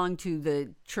you belong to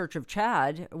the Church of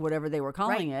Chad, whatever they were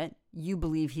calling it, you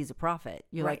believe he's a prophet.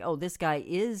 You're like, oh, this guy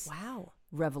is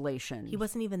revelation. He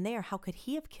wasn't even there. How could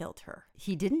he have killed her?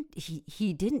 He didn't.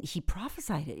 He didn't. He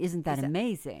prophesied it. Isn't that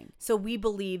amazing? So we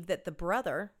believe that the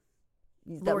brother,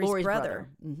 Lori's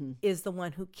brother, is the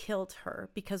one who killed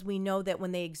her, because we know that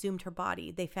when they exhumed her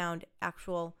body, they found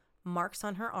actual marks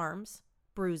on her arms,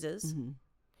 bruises,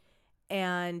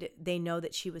 and they know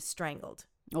that she was strangled.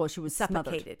 Oh, she was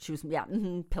suffocated. Smothered. She was,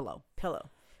 pillow.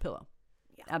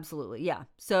 Yeah. Absolutely, yeah.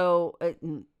 So,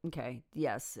 okay,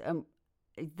 yes.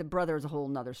 The brother is a whole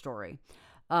nother story.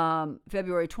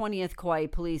 February 20th, Kauai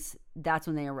police, that's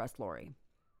when they arrest Lori.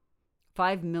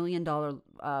 $5 million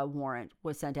warrant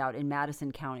was sent out in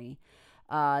Madison County.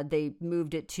 They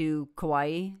moved it to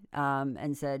Kauai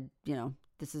and said,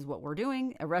 this is what we're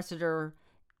doing. Arrested her.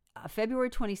 February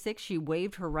 26th, she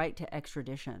waived her right to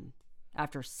extradition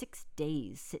after 6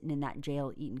 days sitting in that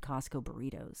jail eating Costco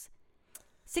burritos.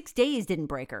 6 days didn't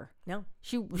break her. No.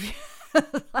 She,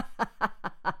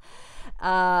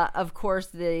 of course,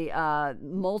 the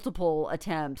multiple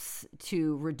attempts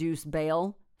to reduce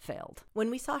bail failed. When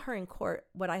we saw her in court,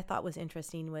 what I thought was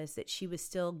interesting was that she was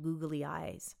still googly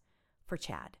eyes for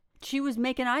Chad. She was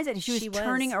making eyes at him. She was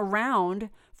turning around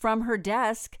from her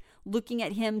desk, looking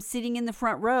at him sitting in the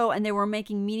front row, and they were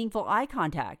making meaningful eye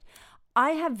contact.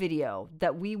 I have video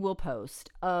that we will post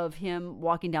of him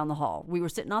walking down the hall. We were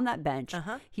sitting on that bench.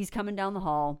 He's coming down the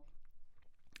hall,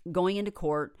 going into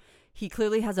court. He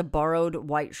clearly has a borrowed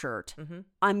white shirt.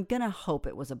 I'm going to hope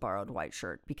it was a borrowed white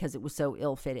shirt because it was so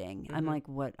ill-fitting. I'm like,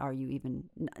 what are you even...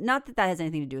 Not that has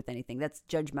anything to do with anything. That's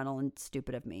judgmental and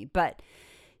stupid of me. But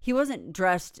he wasn't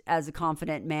dressed as a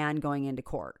confident man going into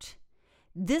court.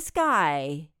 This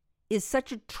guy is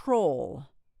such a troll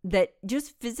that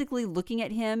just physically looking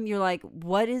at him, you're like,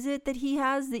 what is it that he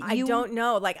has that you... I don't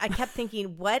know. Like, I kept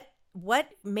thinking, what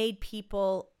made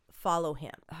people follow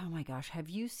him? Oh my gosh. Have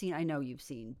you seen, I know you've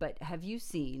seen, but have you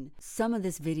seen some of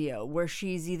this video where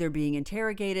she's either being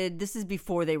interrogated? This is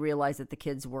before they realized that the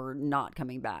kids were not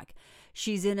coming back.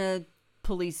 She's in a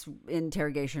police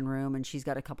interrogation room and she's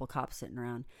got a couple cops sitting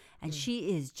around and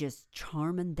she is just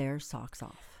charming their socks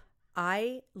off.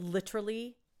 I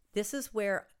literally, this is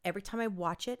where every time I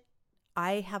watch it,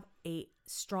 I have a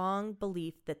strong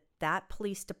belief that that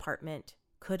police department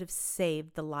could have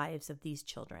saved the lives of these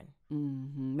children.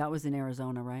 That was in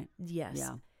Arizona, right? Yes.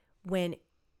 Yeah. When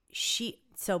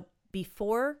so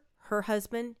before her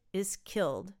husband is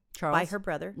killed by her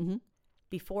brother,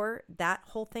 before that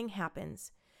whole thing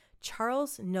happens,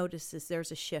 Charles notices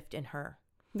there's a shift in her.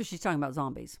 She's talking about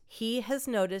zombies. He has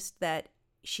noticed that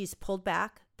she's pulled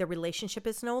back. Their relationship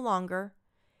is no longer.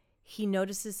 He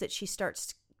notices that she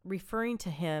starts referring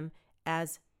to him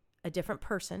as a different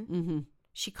person.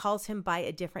 She calls him by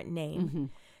a different name.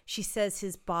 She says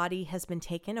his body has been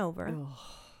taken over.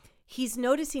 He's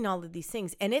noticing all of these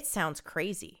things, and it sounds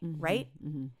crazy, right?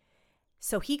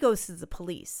 So he goes to the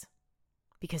police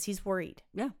because he's worried.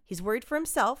 Yeah. He's worried for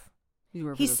himself.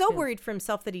 He's so worried for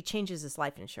himself that he changes his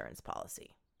life insurance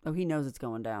policy. Oh, he knows it's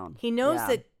going down. He knows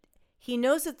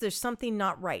that there's something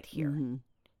not right here.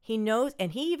 He knows,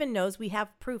 and he even knows, we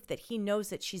have proof that he knows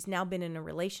that she's now been in a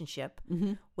relationship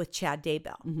with Chad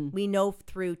Daybell. We know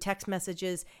through text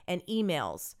messages and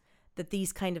emails that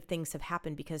these kind of things have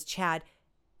happened because Chad,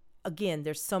 again,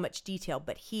 there's so much detail,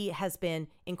 but he has been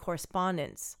in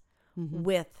correspondence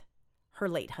with her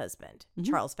late husband,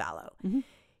 Charles Vallow.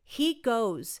 He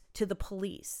goes to the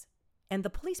police and the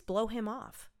police blow him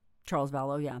off. Charles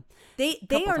Vallow, yeah.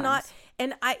 They are not,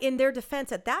 and in their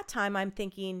defense at that time, I'm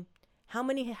thinking, how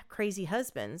many crazy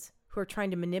husbands who are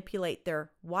trying to manipulate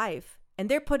their wife, and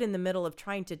they're put in the middle of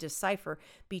trying to decipher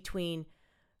between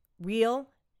real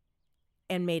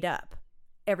and made up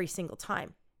every single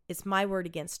time. It's my word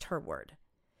against her word.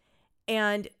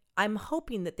 And I'm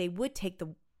hoping that they would take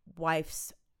the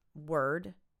wife's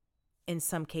word in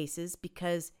some cases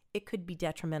because it could be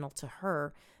detrimental to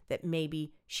her that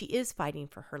maybe she is fighting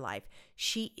for her life.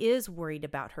 She is worried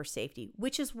about her safety,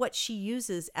 which is what she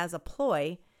uses as a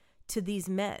ploy to these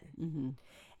men.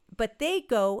 But they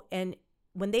go, and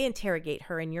when they interrogate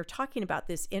her, and you're talking about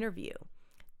this interview,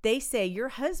 they say your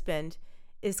husband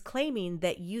is claiming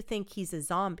that you think he's a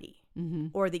zombie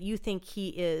or that you think he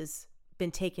is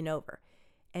been taken over.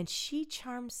 And she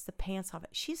charms the pants off it.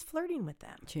 She's flirting with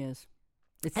them. She is.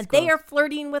 And they are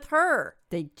flirting with her.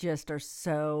 They just are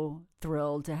so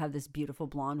thrilled to have this beautiful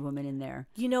blonde woman in there.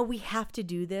 You know, we have to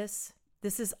do this.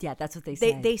 This is... Yeah, that's what they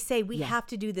say. They say we have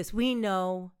to do this. We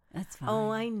know. That's fine.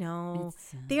 Oh, I know.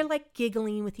 They're like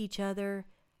giggling with each other.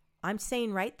 I'm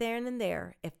saying right there and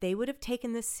there, if they would have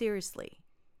taken this seriously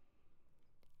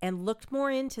and looked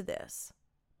more into this,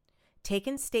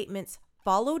 taken statements,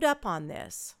 followed up on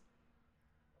this,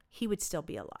 he would still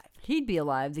be alive. He'd be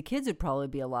alive. The kids would probably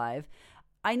be alive.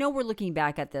 I know we're looking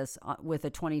back at this with a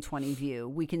 2020 view.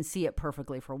 We can see it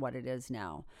perfectly for what it is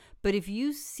now. But if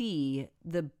you see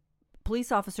the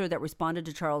police officer that responded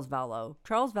to Charles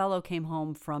Vallow came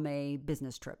home from a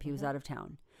business trip. He was out of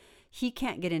town. He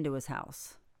can't get into his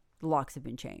house. The locks have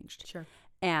been changed. Sure.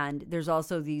 And there's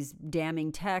also these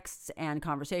damning texts and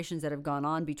conversations that have gone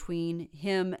on between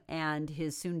him and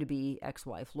his soon-to-be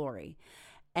ex-wife, Lori.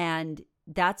 And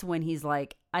that's when he's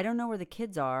like, I don't know where the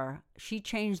kids are. She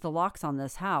changed the locks on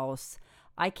this house.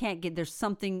 I can't get, there's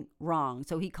something wrong.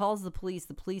 So he calls the police.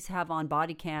 The police have on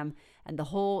body cam, and the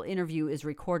whole interview is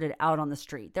recorded out on the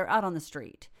street. They're out on the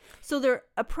street. So they're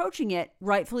approaching it,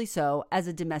 rightfully so, as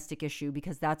a domestic issue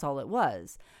because that's all it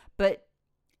was. But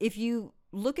if you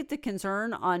look at the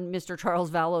concern on Mr. Charles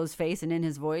Vallow's face and in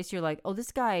his voice, you're like, oh,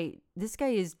 this guy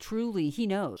is truly, he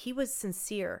knows. He was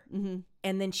sincere. Mm-hmm.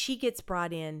 And then she gets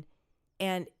brought in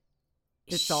and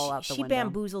it's all out the she window.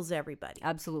 bamboozles everybody.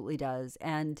 Absolutely does.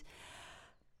 And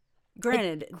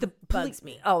granted, the bugs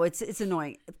me. Oh, it's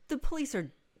annoying. The police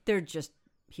they're just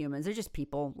humans. They're just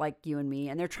people like you and me,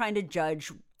 and they're trying to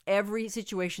judge every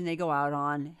situation they go out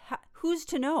on. Who's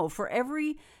to know? For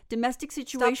every domestic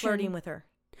situation, Stop flirting with her.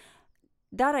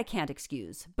 That I can't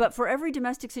excuse. But for every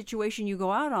domestic situation you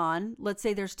go out on, let's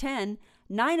say there's 10,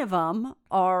 9 of them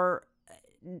are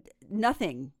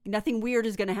nothing. Nothing weird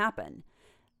is going to happen.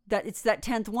 That it's that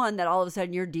 10th one that all of a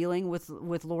sudden you're dealing with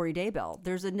Lori Daybell.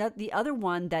 There's the other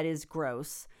one that is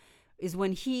gross is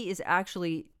when he is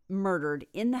actually murdered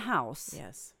in the house.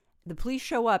 Yes. The police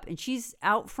show up and she's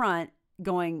out front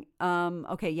going,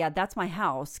 okay, yeah, that's my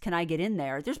house. Can I get in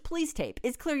there? There's police tape.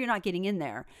 It's clear you're not getting in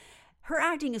there. Her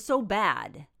acting is so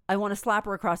bad. I want to slap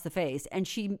her across the face. And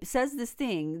she says this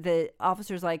thing. The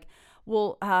officer's like,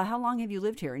 well, how long have you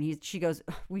lived here? And she goes,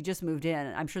 we just moved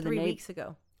in. I'm sure 3 weeks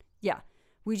ago. Yeah.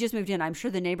 We just moved in. I'm sure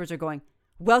the neighbors are going,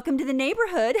 welcome to the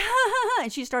neighborhood.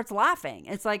 And she starts laughing.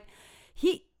 It's like,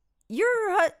 your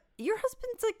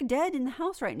husband's like dead in the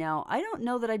house right now. I don't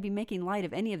know that I'd be making light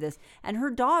of any of this. And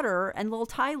her daughter and little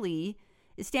Tylee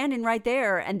is standing right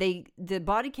there, and the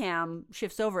body cam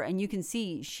shifts over and you can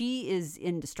see she is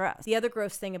in distress. The other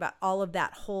gross thing about all of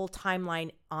that whole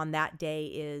timeline on that day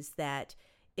is that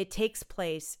it takes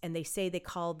place and they say they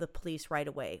called the police right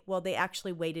away. Well, they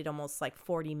actually waited almost like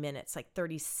 40 minutes, like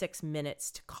 36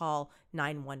 minutes to call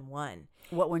 911.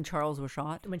 What, when Charles was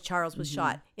shot? When Charles was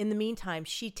shot. In the meantime,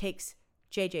 she takes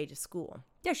JJ to school.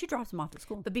 Yeah, she drops him off at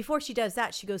school. But before she does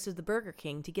that, she goes to the Burger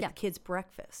King to get the kids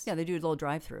breakfast. Yeah, they do a little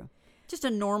drive-through. Just a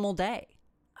normal day.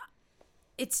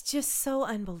 It's just so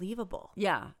unbelievable.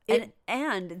 Yeah.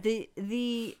 And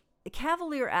the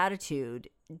cavalier attitude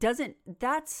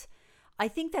I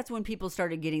think that's when people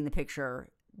started getting the picture.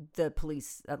 The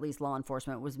police, at least law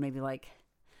enforcement, was maybe like,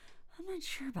 I'm not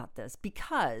sure about this,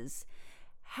 because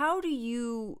how do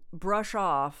you brush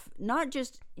off not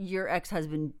just your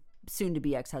ex-husband, soon to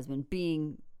be ex-husband,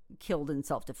 being killed in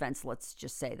self-defense? Let's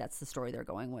just say that's the story they're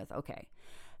going with. Okay.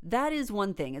 That is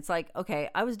one thing. It's like, okay,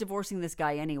 I was divorcing this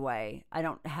guy anyway. I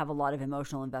don't have a lot of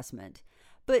emotional investment.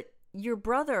 But your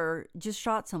brother just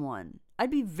shot someone.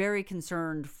 I'd be very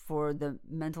concerned for the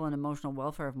mental and emotional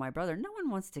welfare of my brother. No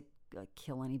one wants to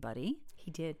kill anybody.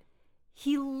 He did.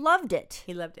 He loved it.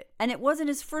 He loved it. And it wasn't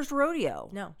his first rodeo.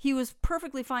 No. He was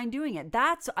perfectly fine doing it.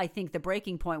 That's, I think, the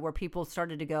breaking point where people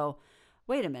started to go,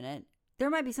 wait a minute. There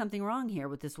might be something wrong here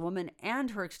with this woman and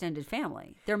her extended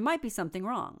family. There might be something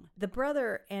wrong. The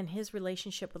brother and his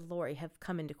relationship with Lori have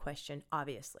come into question,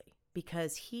 obviously,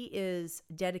 because he is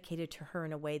dedicated to her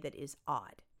in a way that is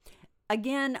odd.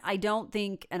 Again, I don't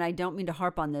think, and I don't mean to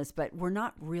harp on this, but we're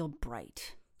not real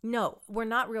bright. No, we're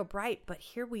not real bright, but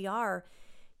here we are.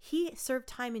 He served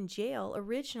time in jail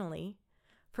originally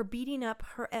for beating up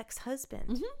her ex-husband.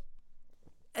 Mm-hmm.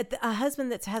 A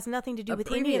husband that has nothing to do with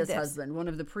any of this. One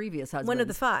of the previous husbands. One of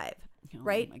the 5,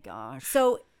 right? Oh my gosh.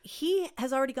 So he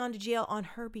has already gone to jail on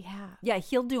her behalf. Yeah,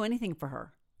 he'll do anything for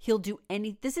her. He'll do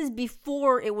any. This is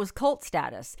before it was cult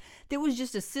status. There was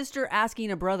just a sister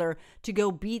asking a brother to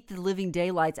go beat the living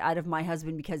daylights out of my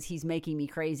husband because he's making me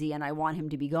crazy and I want him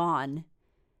to be gone.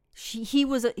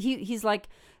 He's like,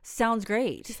 sounds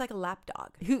great. She's like a lapdog.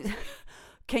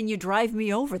 Can you drive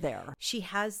me over there? She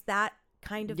has that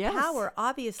kind of power,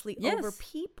 obviously, over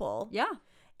people. Yeah.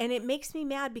 And it makes me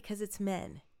mad because it's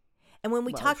men. And when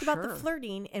we talk about the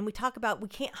flirting and we talk about we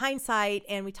can't hindsight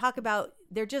and we talk about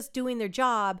they're just doing their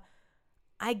job,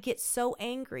 I get so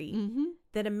angry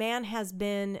that a man has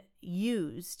been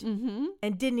used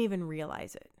and didn't even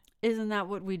realize it. Isn't that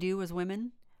what we do as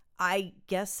women? I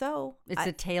guess so. It's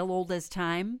a tale old as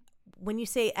time. When you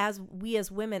say as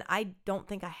women, I don't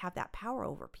think I have that power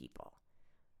over people.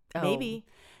 Oh. Maybe.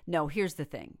 No, here's the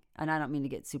thing, and I don't mean to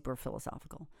get super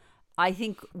philosophical. I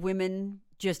think women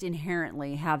just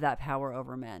inherently have that power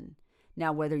over men.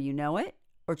 Now, whether you know it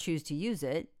or choose to use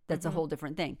it, that's a whole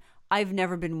different thing. I've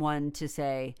never been one to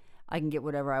say I can get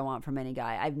whatever I want from any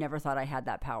guy. I've never thought I had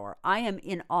that power. I am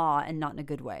in awe, and not in a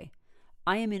good way.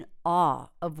 I am in awe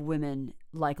of women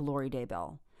like Lori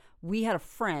Daybell. We had a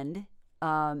friend,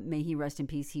 may he rest in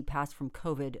peace, he passed from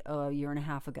COVID a year and a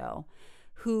half ago,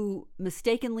 who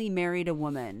mistakenly married a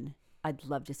woman I'd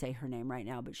love to say her name right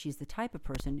now, but she's the type of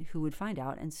person who would find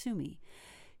out and sue me.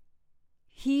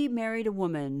 He married a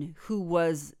woman who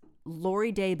was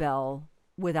Lori Daybell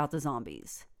without the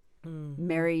zombies.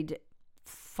 Married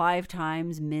 5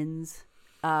 times,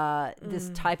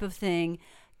 this type of thing,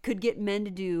 could get men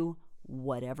to do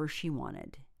whatever she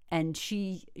wanted. And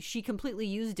she completely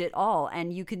used it all.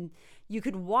 And you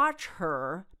could watch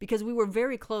her, because we were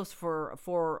very close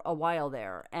for a while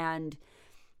there. And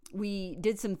we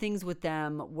did some things with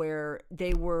them where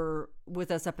they were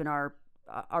with us up in our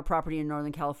property in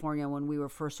Northern California when we were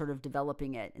first sort of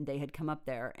developing it, and they had come up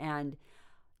there, and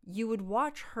you would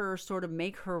watch her sort of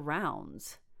make her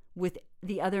rounds with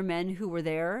the other men who were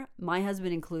there, my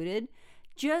husband included,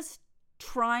 just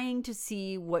trying to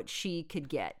see what she could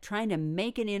get, trying to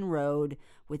make an inroad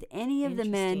with any of the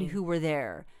men who were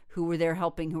there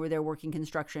helping, who were there working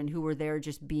construction, who were there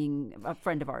just being a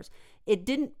friend of ours.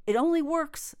 It only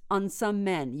works on some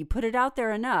men. You put it out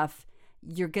there enough,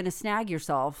 you're going to snag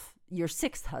yourself your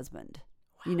 6th husband.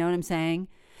 Wow. You know what I'm saying?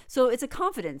 So it's a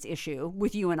confidence issue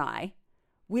with you and I.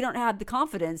 We don't have the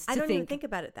confidence to I don't even think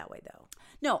about it that way, though.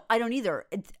 No, I don't either.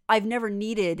 I've never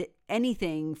needed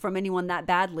anything from anyone that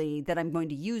badly that I'm going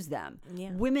to use them.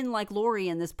 Yeah. Women like Lori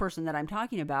and this person that I'm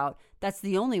talking about, that's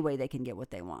the only way they can get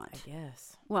what they want. I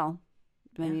guess. Well,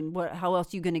 I mean, how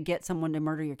else are you going to get someone to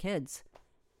murder your kids?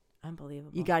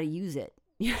 Unbelievable. You got to use it.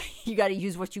 You got to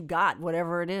use what you got,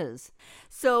 whatever it is.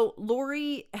 So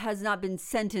Lori has not been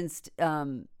sentenced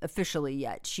officially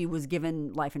yet. She was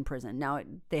given life in prison. Now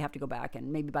they have to go back,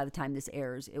 and maybe by the time this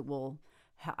airs, it will.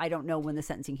 I don't know when the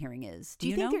sentencing hearing is. Do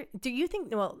you know? Do you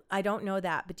think? Well, I don't know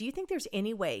that, but do you think there's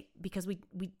any way? Because we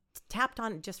tapped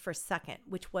on it just for a second,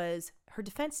 which was her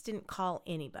defense didn't call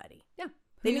anybody. Yeah,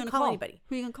 they didn't call anybody.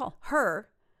 Who are you gonna call? Her.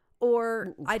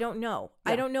 Or I don't know.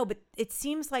 Yeah. I don't know, but it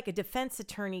seems like a defense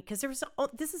attorney, because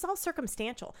this is all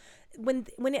circumstantial. When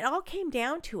it all came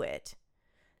down to it,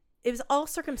 it was all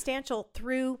circumstantial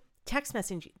through text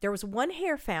messaging. There was one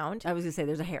hair found. I was going to say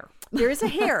there's a hair. There is a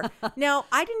hair. Now,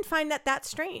 I didn't find that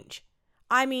strange.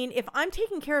 I mean, if I'm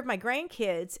taking care of my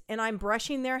grandkids and I'm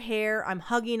brushing their hair, I'm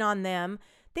hugging on them,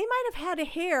 they might have had a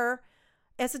hair.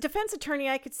 As a defense attorney,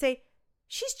 I could say,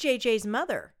 she's JJ's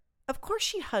mother. Of course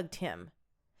she hugged him.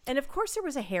 And of course there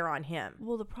was a hair on him.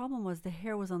 Well, the problem was the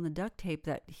hair was on the duct tape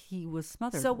that he was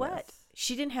smothered So with. what?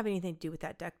 She didn't have anything to do with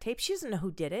that duct tape. She doesn't know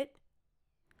who did it.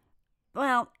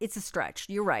 Well, it's a stretch.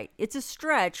 You're right. It's a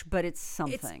stretch, but it's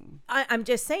something. I'm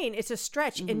just saying it's a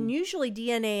stretch. Mm-hmm. And usually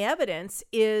DNA evidence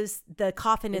is the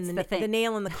coffin and the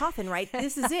nail in the coffin, right?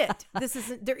 This is it.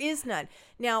 There is none.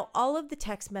 Now, all of the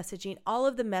text messaging, all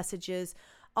of the messages,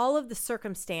 all of the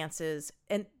circumstances,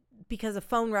 and because of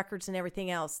phone records and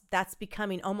everything else, that's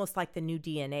becoming almost like the new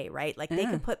DNA, right? Like they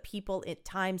can put people at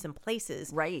times and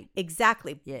places. Right.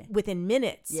 Exactly. Yeah. Within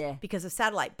minutes. Yeah. Because of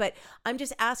satellite. But I'm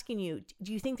just asking you,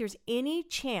 do you think there's any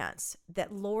chance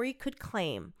that Lori could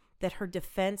claim that her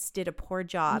defense did a poor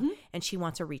job and she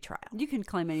wants a retrial? You can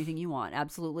claim anything you want.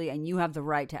 Absolutely. And you have the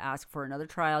right to ask for another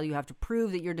trial. You have to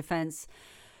prove that your defense,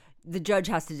 the judge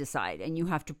has to decide, and you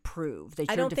have to prove that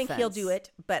your defense. I don't think he'll do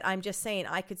it, but I'm just saying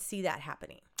I could see that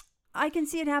happening. I can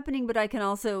see it happening, but I can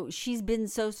also, she's been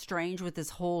so strange with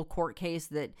this whole court case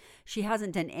that she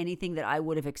hasn't done anything that I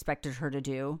would have expected her to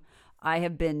do. I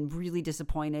have been really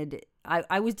disappointed.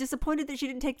 I was disappointed that she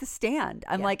didn't take the stand.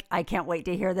 I'm like, I can't wait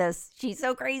to hear this. She's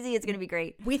so crazy. It's going to be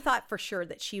great. We thought for sure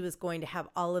that she was going to have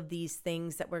all of these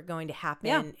things that were going to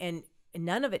happen, and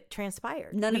none of it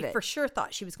transpired. We for sure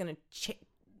thought she was going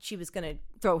to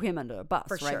throw him under a bus,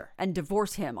 for right? sure, and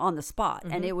divorce him on the spot,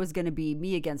 and it was going to be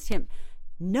me against him.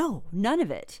 No, none of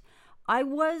it. I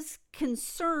was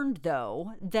concerned,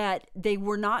 though, that they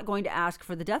were not going to ask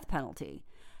for the death penalty.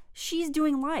 She's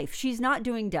doing life. She's not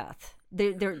doing death.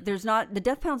 There's not, the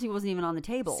death penalty wasn't even on the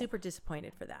table. Super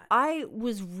disappointed for that. I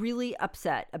was really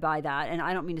upset by that, and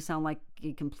I don't mean to sound like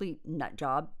a complete nut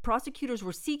job. Prosecutors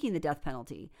were seeking the death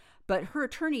penalty, but her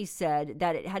attorney said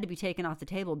that it had to be taken off the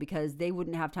table because they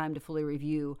wouldn't have time to fully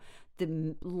review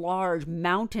the large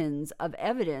mountains of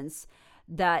evidence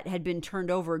that had been turned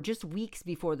over just weeks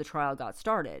before the trial got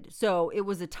started. So it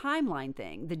was a timeline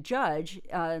thing. The judge,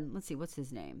 let's see, what's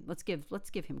his name? Let's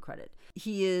give him credit.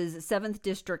 He is 7th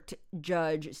District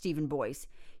Judge Stephen Boyce.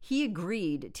 He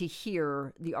agreed to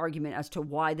hear the argument as to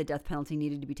why the death penalty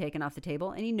needed to be taken off the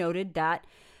table, and he noted that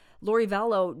Lori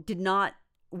Vallow did not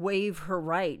waive her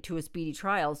right to a speedy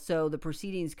trial, so the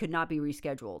proceedings could not be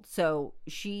rescheduled. So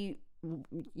she,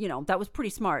 that was pretty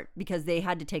smart because they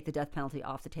had to take the death penalty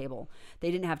off the table. They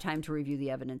didn't have time to review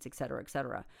the evidence, et cetera, et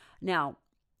cetera. Now,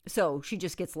 so she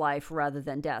just gets life rather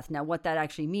than death. Now, what that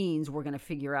actually means, we're going to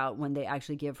figure out when they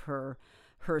actually give her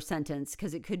her sentence,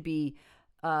 because it could be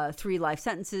 3 life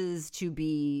sentences to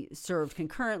be served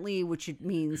concurrently, which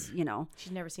means,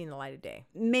 She's never seen the light of day.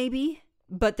 Maybe.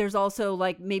 But there's also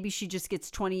maybe she just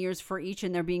gets 20 years for each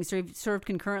and they're being served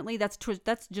concurrently. That's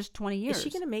just 20 years. Is she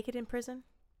going to make it in prison?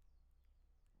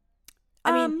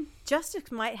 I mean,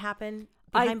 justice might happen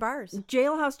behind bars.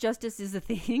 Jailhouse justice is a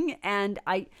thing. And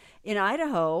in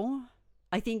Idaho,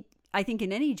 I think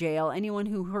in any jail, anyone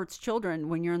who hurts children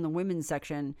when you're in the women's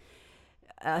section,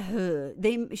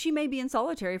 she may be in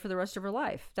solitary for the rest of her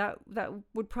life. That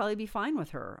would probably be fine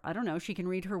with her. I don't know. She can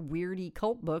read her weirdy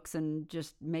cult books and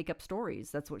just make up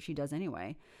stories. That's what she does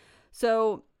anyway.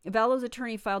 So Vallo's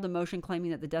attorney filed a motion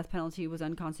claiming that the death penalty was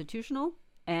unconstitutional,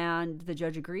 and the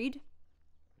judge agreed.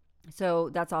 So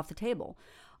that's off the table.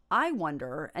 I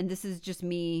wonder, and this is just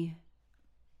me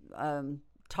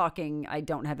talking, I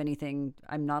don't have anything,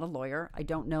 I'm not a lawyer, I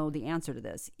don't know the answer to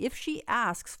this. If she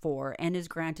asks for and is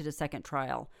granted a second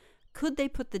trial, could they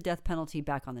put the death penalty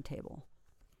back on the table?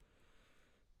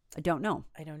 I don't know.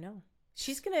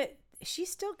 She's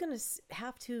still gonna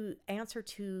have to answer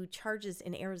to charges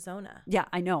in Arizona. Yeah,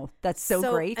 I know. That's so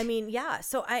great. I mean, yeah.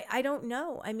 So I don't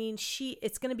know. I mean,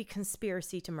 it's gonna be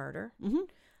conspiracy to murder. Mm-hmm.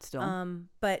 Still.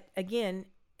 But again,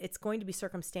 it's going to be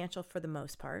circumstantial for the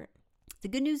most part. The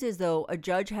good news is, though, a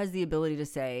judge has the ability to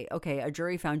say, okay, a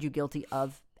jury found you guilty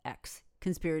of X,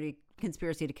 conspiracy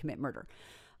to commit murder.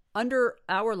 Under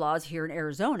our laws here in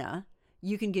Arizona,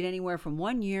 you can get anywhere from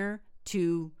 1 year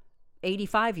to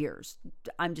 85 years.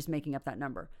 I'm just making up that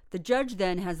number. The judge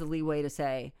then has the leeway to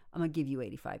say, I'm going to give you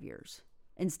 85 years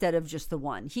instead of just the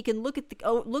one. He can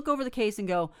look over the case and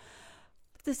go,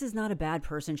 this is not a bad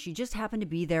person. She just happened to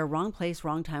be there, wrong place,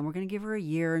 wrong time. We're going to give her a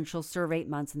year and she'll serve 8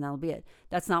 months and that'll be it.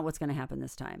 That's not what's going to happen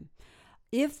this time.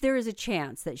 If there is a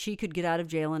chance that she could get out of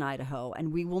jail in Idaho,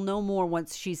 and we will know more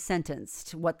once she's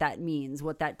sentenced, what that means,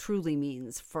 what that truly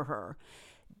means for her,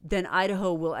 then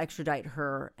Idaho will extradite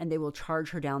her and they will charge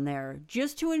her down there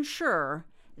just to ensure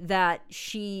that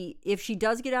if she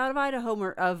does get out of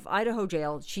Idaho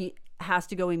jail, she has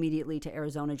to go immediately to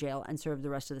Arizona jail and serve the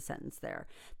rest of the sentence there.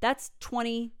 That's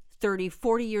 20, 30,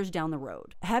 40 years down the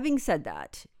road. Having said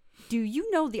that, do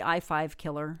you know the I-5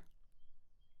 killer?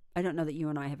 I don't know that you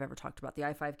and I have ever talked about the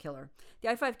I-5 killer. The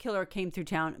I-5 killer came through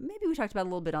town. Maybe we talked about it a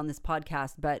little bit on this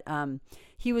podcast, but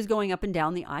he was going up and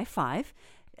down the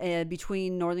I-5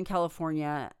 between Northern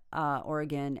California,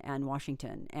 Oregon, and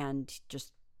Washington, and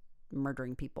just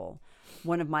murdering people.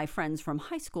 One of my friends from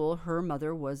high school, her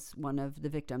mother was one of the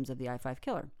victims of the I-5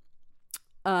 killer.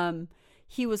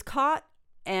 He was caught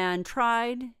and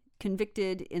tried,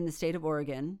 convicted in the state of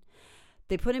Oregon.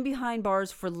 They put him behind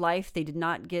bars for life. They did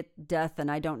not get death, and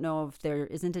I don't know if there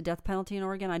isn't a death penalty in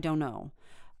Oregon. I don't know.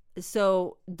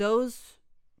 So those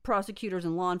prosecutors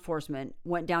and law enforcement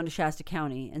went down to Shasta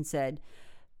County and said,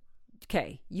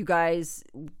 okay, you guys,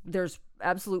 there's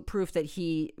absolute proof that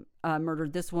he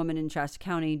murdered this woman in Shasta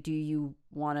County. Do you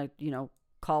want to,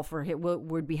 call for him?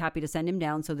 We'd be happy to send him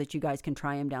down so that you guys can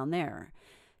try him down there.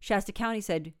 Shasta County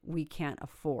said, we can't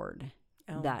afford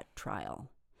that trial.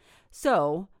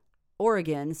 So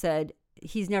Oregon said,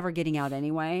 he's never getting out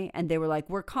anyway. And they were like,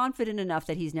 we're confident enough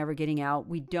that he's never getting out.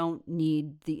 We don't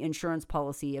need the insurance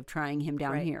policy of trying him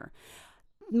down here.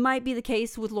 Might be the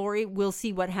case with Lori. We'll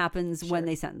see what happens when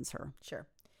they sentence her. Sure.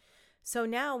 So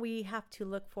now we have to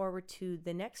look forward to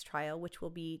the next trial, which will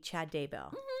be Chad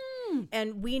Daybell. Mm-hmm.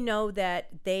 And we know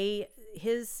that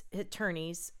his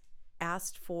attorneys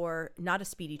asked for not a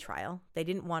speedy trial. They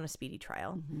didn't want a speedy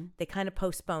trial. Mm-hmm. They kind of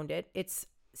postponed it. It's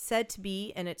said to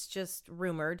be, and it's just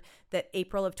rumored, that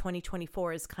April of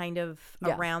 2024 is kind of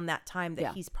around that time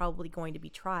that he's probably going to be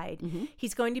tried. Mm-hmm.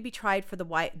 He's going to be tried for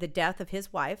the death of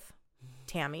his wife,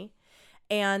 Tammy,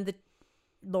 and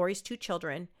Lori's 2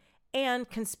 children, and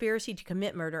conspiracy to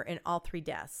commit murder in all 3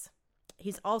 deaths.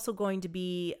 He's also going to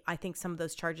be, I think some of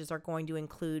those charges are going to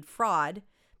include fraud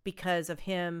because of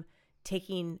him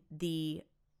taking the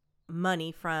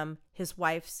money from his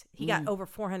wife's. He got over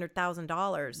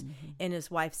 $400,000 in his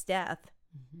wife's death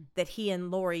that he and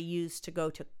Lori used to go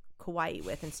to Kauai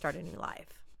with and start a new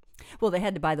life. Well, they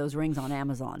had to buy those rings on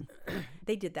Amazon.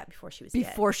 They did that before she was dead.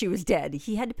 Before she was dead.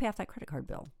 He had to pay off that credit card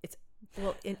bill.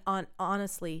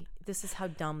 Honestly, this is how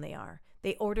dumb they are.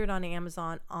 They ordered on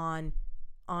Amazon on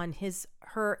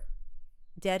her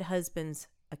dead husband's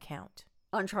account.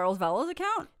 On Charles Vallo's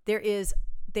account? There is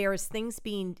things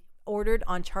being ordered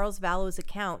on Charles Vallo's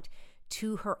account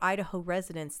to her Idaho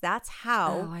residence. That's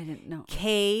how I didn't know.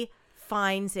 Kay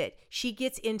finds it. She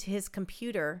gets into his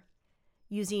computer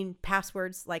using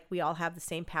passwords, like we all have the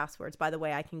same passwords. By the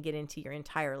way, I can get into your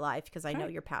entire life because I know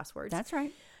your passwords. That's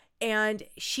right. And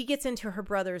she gets into her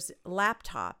brother's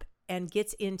laptop and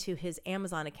gets into his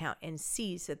Amazon account and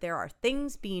sees that there are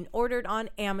things being ordered on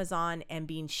Amazon and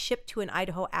being shipped to an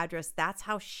Idaho address, that's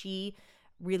how she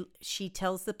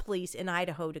tells the police in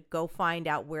Idaho to go find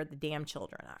out where the damn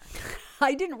children are.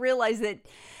 I didn't realize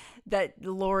that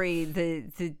Lori,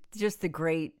 the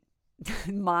great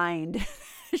mind,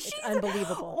 It's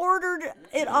unbelievable. Ordered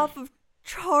it off of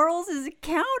Charles's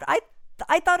account.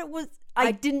 I thought it was.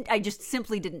 I just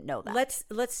simply didn't know that.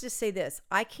 Let's just say this.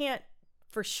 I can't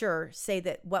for sure say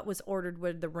that what was ordered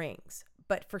were the rings,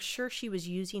 but for sure she was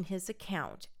using his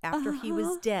account after he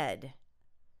was dead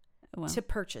to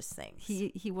purchase things.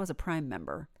 He was a Prime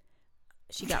member.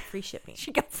 She got free shipping.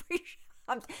 She got free.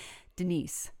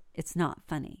 Denise, it's not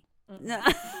funny,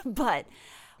 but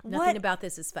nothing about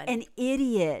this is funny. An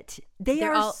idiot.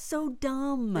 They're all so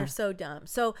dumb. They're so dumb.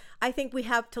 So I think we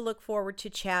have to look forward to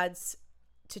Chad's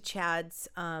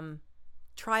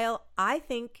trial.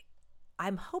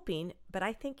 I'm hoping, but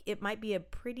I think it might be a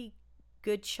pretty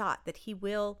good shot that he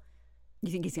will.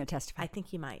 You think he's going to testify? I think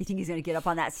he might. You think he's going to get up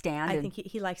on that stand? I think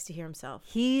he likes to hear himself.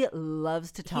 He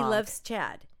loves to talk. He loves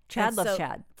Chad. Chad loves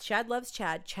Chad. Chad loves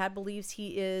Chad. Chad believes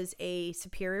he is a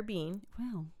superior being.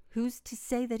 Well, who's to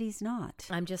say that he's not?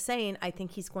 I'm just saying, I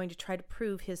think he's going to try to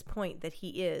prove his point that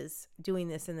he is doing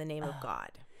this in the name of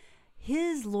God.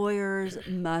 His lawyers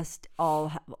must all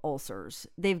have ulcers.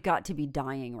 They've got to be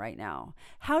dying right now.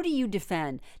 How do you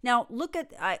defend? Now, look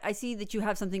at, I see that you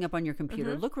have something up on your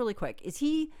computer. Look really quick. Is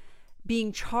he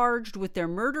being charged with their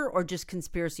murder or just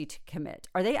conspiracy to commit?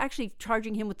 Are they actually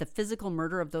charging him with the physical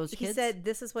murder of those kids? He said,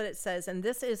 this is what it says. And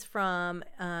this is from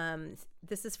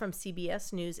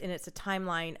CBS News, and it's a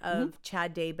timeline of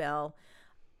Chad Daybell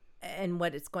and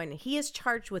what it's going to. He is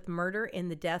charged with murder in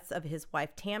the deaths of his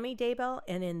wife, Tammy Daybell,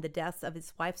 and in the deaths of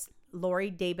his wife,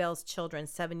 Lori Daybell's children,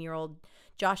 7-year-old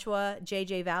Joshua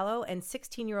J.J. Vallow and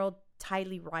 16-year-old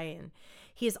Tylee Ryan.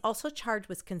 He is also charged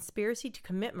with conspiracy to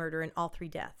commit murder in all 3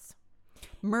 deaths.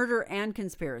 Murder and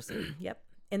conspiracy. Yep.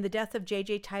 In the death of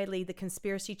J.J. Tylee, the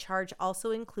conspiracy charge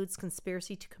also includes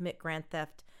conspiracy to commit grand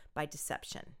theft by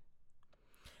deception.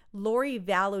 Lori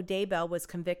Vallow Daybell was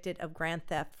convicted of grand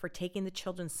theft for taking the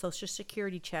children's Social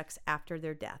Security checks after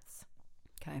their deaths.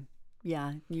 Okay.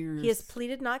 Yeah. He has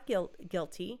pleaded not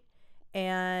guilty.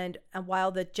 And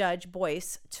while the judge,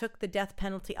 Boyce, took the death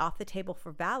penalty off the table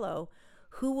for Vallow,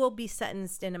 who will be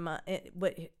sentenced in a month,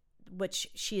 which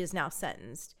she is now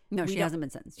sentenced. No, she hasn't been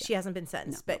sentenced yet. She hasn't been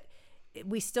sentenced, but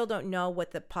we still don't know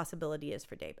what the possibility is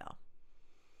for Daybell.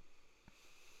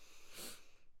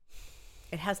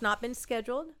 It has not been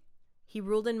scheduled. He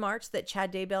ruled in March that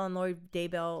Chad Daybell and Lori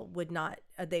Daybell would not,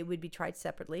 they would be tried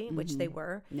separately, which they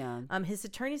were. Yeah. His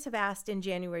attorneys have asked in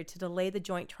January to delay the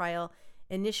joint trial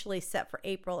initially set for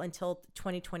April until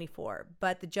 2024.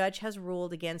 But the judge has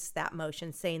ruled against that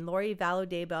motion, saying Lori Vallow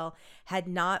Daybell had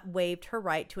not waived her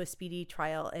right to a speedy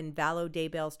trial, and Vallow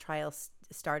Daybell's trial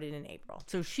started in April.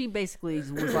 So she basically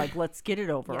was like, let's get it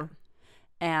over. Yeah.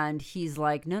 And he's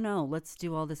like, no, let's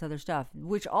do all this other stuff,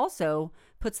 which also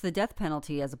puts the death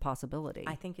penalty as a possibility.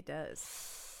 I think it does.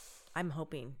 I'm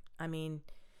hoping. I mean,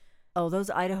 oh,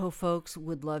 those Idaho folks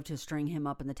would love to string him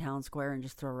up in the town square and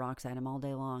just throw rocks at him all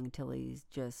day long until he's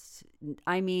just,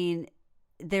 I mean,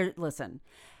 listen,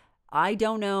 I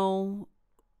don't know.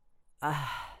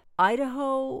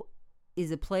 Idaho is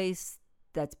a place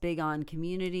that's big on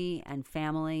community and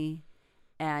family,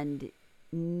 and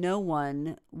no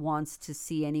one wants to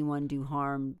see anyone do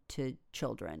harm to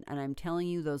children. And I'm telling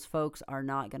you, those folks are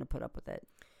not going to put up with it.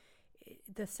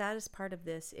 The saddest part of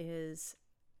this is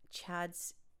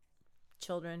Chad's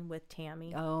children with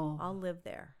Tammy. Oh. All live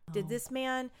there. Did this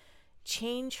man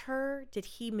change her? Did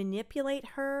he manipulate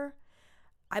her?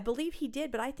 I believe he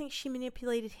did, but I think she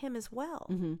manipulated him as well.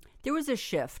 Mm-hmm. There was a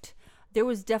shift. There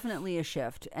was definitely a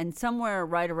shift. And somewhere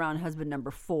right around husband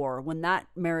number 4, when that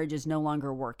marriage is no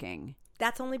longer working.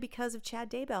 That's only because of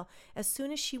Chad Daybell. As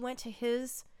soon as she went to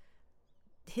his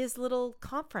little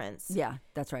conference. Yeah,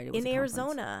 that's right. It was in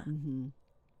Arizona. Mm-hmm.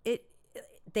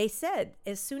 They said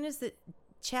as soon as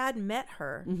Chad met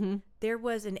her, there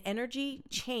was an energy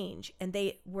change, and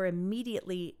they were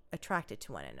immediately attracted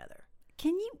to one another.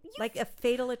 Can you like a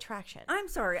fatal attraction? I'm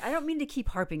sorry. I don't mean to keep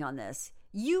harping on this.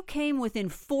 You came within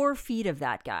 4 feet of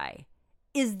that guy.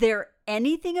 Is there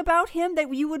anything about him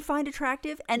that you would find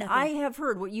attractive? And Nothing. I have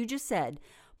heard what you just said.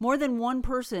 More than one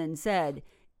person said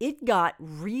it got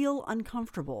real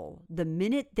uncomfortable the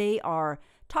minute they are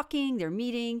talking, they're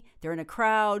meeting, they're in a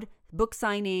crowd, book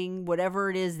signing, whatever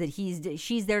it is that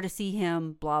she's there to see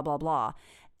him, blah, blah, blah.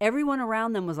 Everyone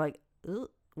around them was like,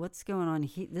 what's going on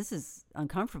here? This is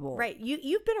uncomfortable. Right.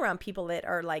 You've been around people that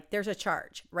are like, there's a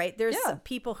charge, right? There's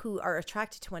people who are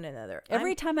attracted to one another.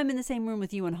 Every time I'm in the same room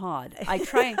with you and Hod, I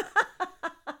try.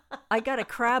 I got a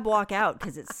crab walk out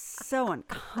because it's so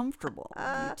uncomfortable.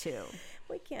 You two.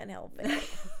 We can't help it.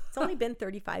 It's only been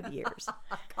 35 years.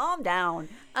 Calm down.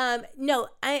 No,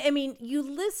 I mean, you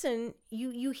listen,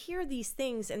 you hear these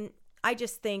things, and I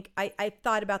just think I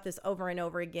thought about this over and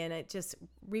over again. It just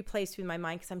replays through my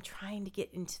mind because I'm trying to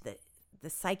get into the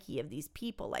psyche of these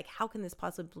people. Like, how can this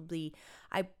possibly be?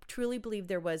 I truly believe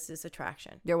there was this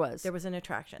attraction. There was an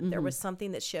attraction. There was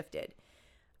something that shifted.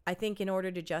 I think in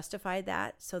order to justify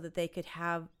that so that they could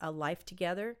have a life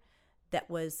together that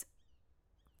was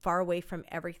far away from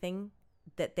everything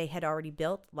that they had already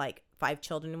built, like 5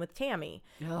 children with Tammy,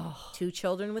 2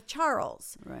 children with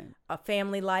Charles, a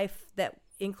family life that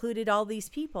included all these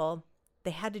people,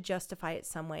 they had to justify it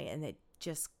some way, and it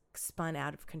just spun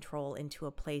out of control into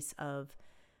a place of,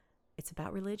 it's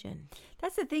about religion.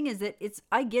 That's the thing, is that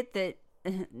I get that.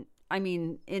 I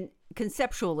mean,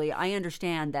 conceptually, I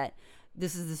understand that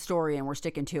this is the story and we're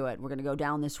sticking to it. We're going to go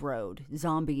down this road,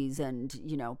 zombies and,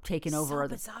 taking over.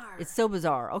 Bizarre. It's so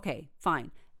bizarre. Okay,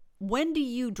 fine. When do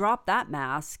you drop that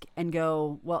mask and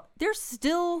go, well,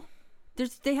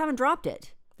 they haven't dropped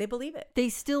it. They believe it. They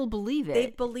still believe it. They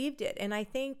believed it. And I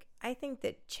think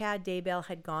that Chad Daybell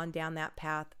had gone down that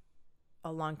path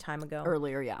a long time ago.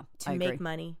 Earlier, yeah. To make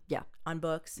money on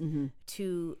books,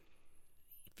 to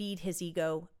feed his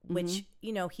ego, which,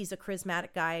 he's a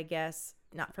charismatic guy, I guess.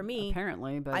 Not for me.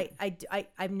 Apparently, but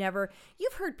I've never,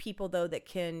 you've heard people though that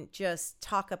can just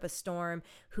talk up a storm,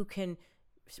 who can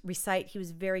recite. He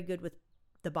was very good with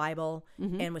the Bible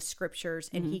and with scriptures,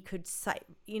 and he could cite,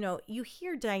 you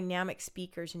hear dynamic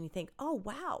speakers and you think, oh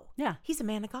wow. Yeah. He's a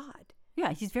man of God.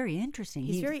 Yeah, he's very interesting.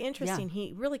 He's very interesting. Yeah.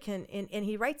 He really can, and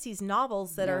he writes these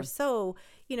novels that are so,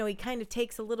 he kind of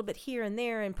takes a little bit here and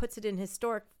there and puts it in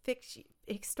historic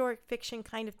fiction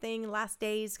kind of thing, Last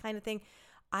Days kind of thing.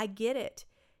 I get it.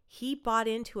 He bought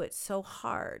into it so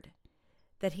hard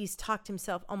that he's talked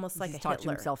himself almost like a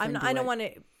Hitler. I don't want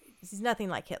to. He's nothing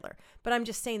like Hitler, but I'm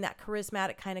just saying that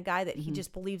charismatic kind of guy that he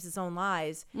just believes his own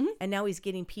lies, and now he's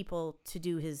getting people to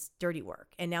do his dirty work,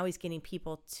 and now he's getting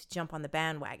people to jump on the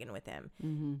bandwagon with him,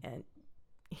 and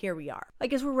here we are. I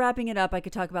guess we're wrapping it up. I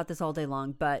could talk about this all day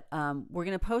long, but we're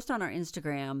going to post on our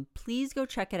Instagram. Please go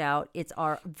check it out. It's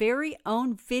our very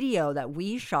own video that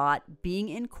we shot being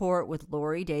in court with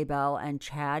Lori Daybell and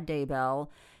Chad Daybell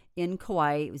in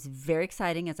Kauai. It was very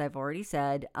exciting, as I've already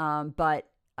said, but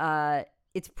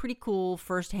it's pretty cool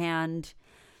firsthand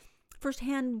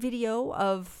video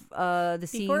of the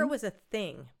scene. Before it was a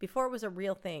thing, before it was a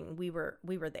real thing, we were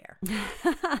there.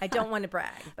 I don't want to brag,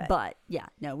 but yeah,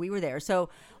 no, we were there. So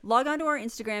log on to our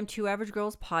Instagram, 2 Average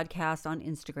Girls Podcast on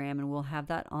Instagram, and we'll have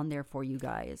that on there for you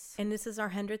guys. And this is our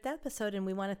 100th episode, and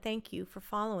we want to thank you for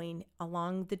following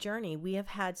along the journey. We have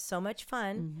had so much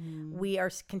fun. We are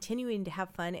continuing to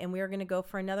have fun, and we are going to go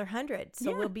for another 100.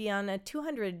 So we'll be on a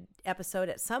 200 episode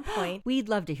at some point. We'd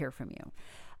love to hear from you.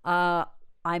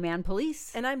 I'm Ann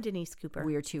Police. And I'm Denise Cooper.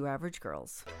 We are 2 Average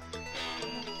Girls.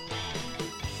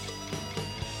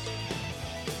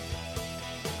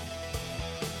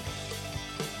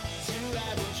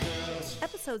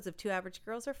 Episodes of 2 Average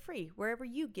Girls are free wherever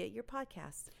you get your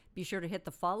podcasts. Be sure to hit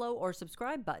the follow or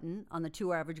subscribe button on the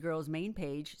 2 Average Girls main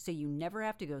page so you never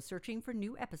have to go searching for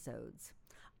new episodes.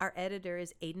 Our editor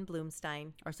is Aiden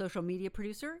Bloomstein. Our social media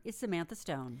producer is Samantha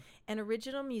Stone. And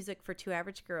original music for 2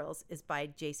 Average Girls is by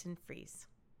Jason Fries.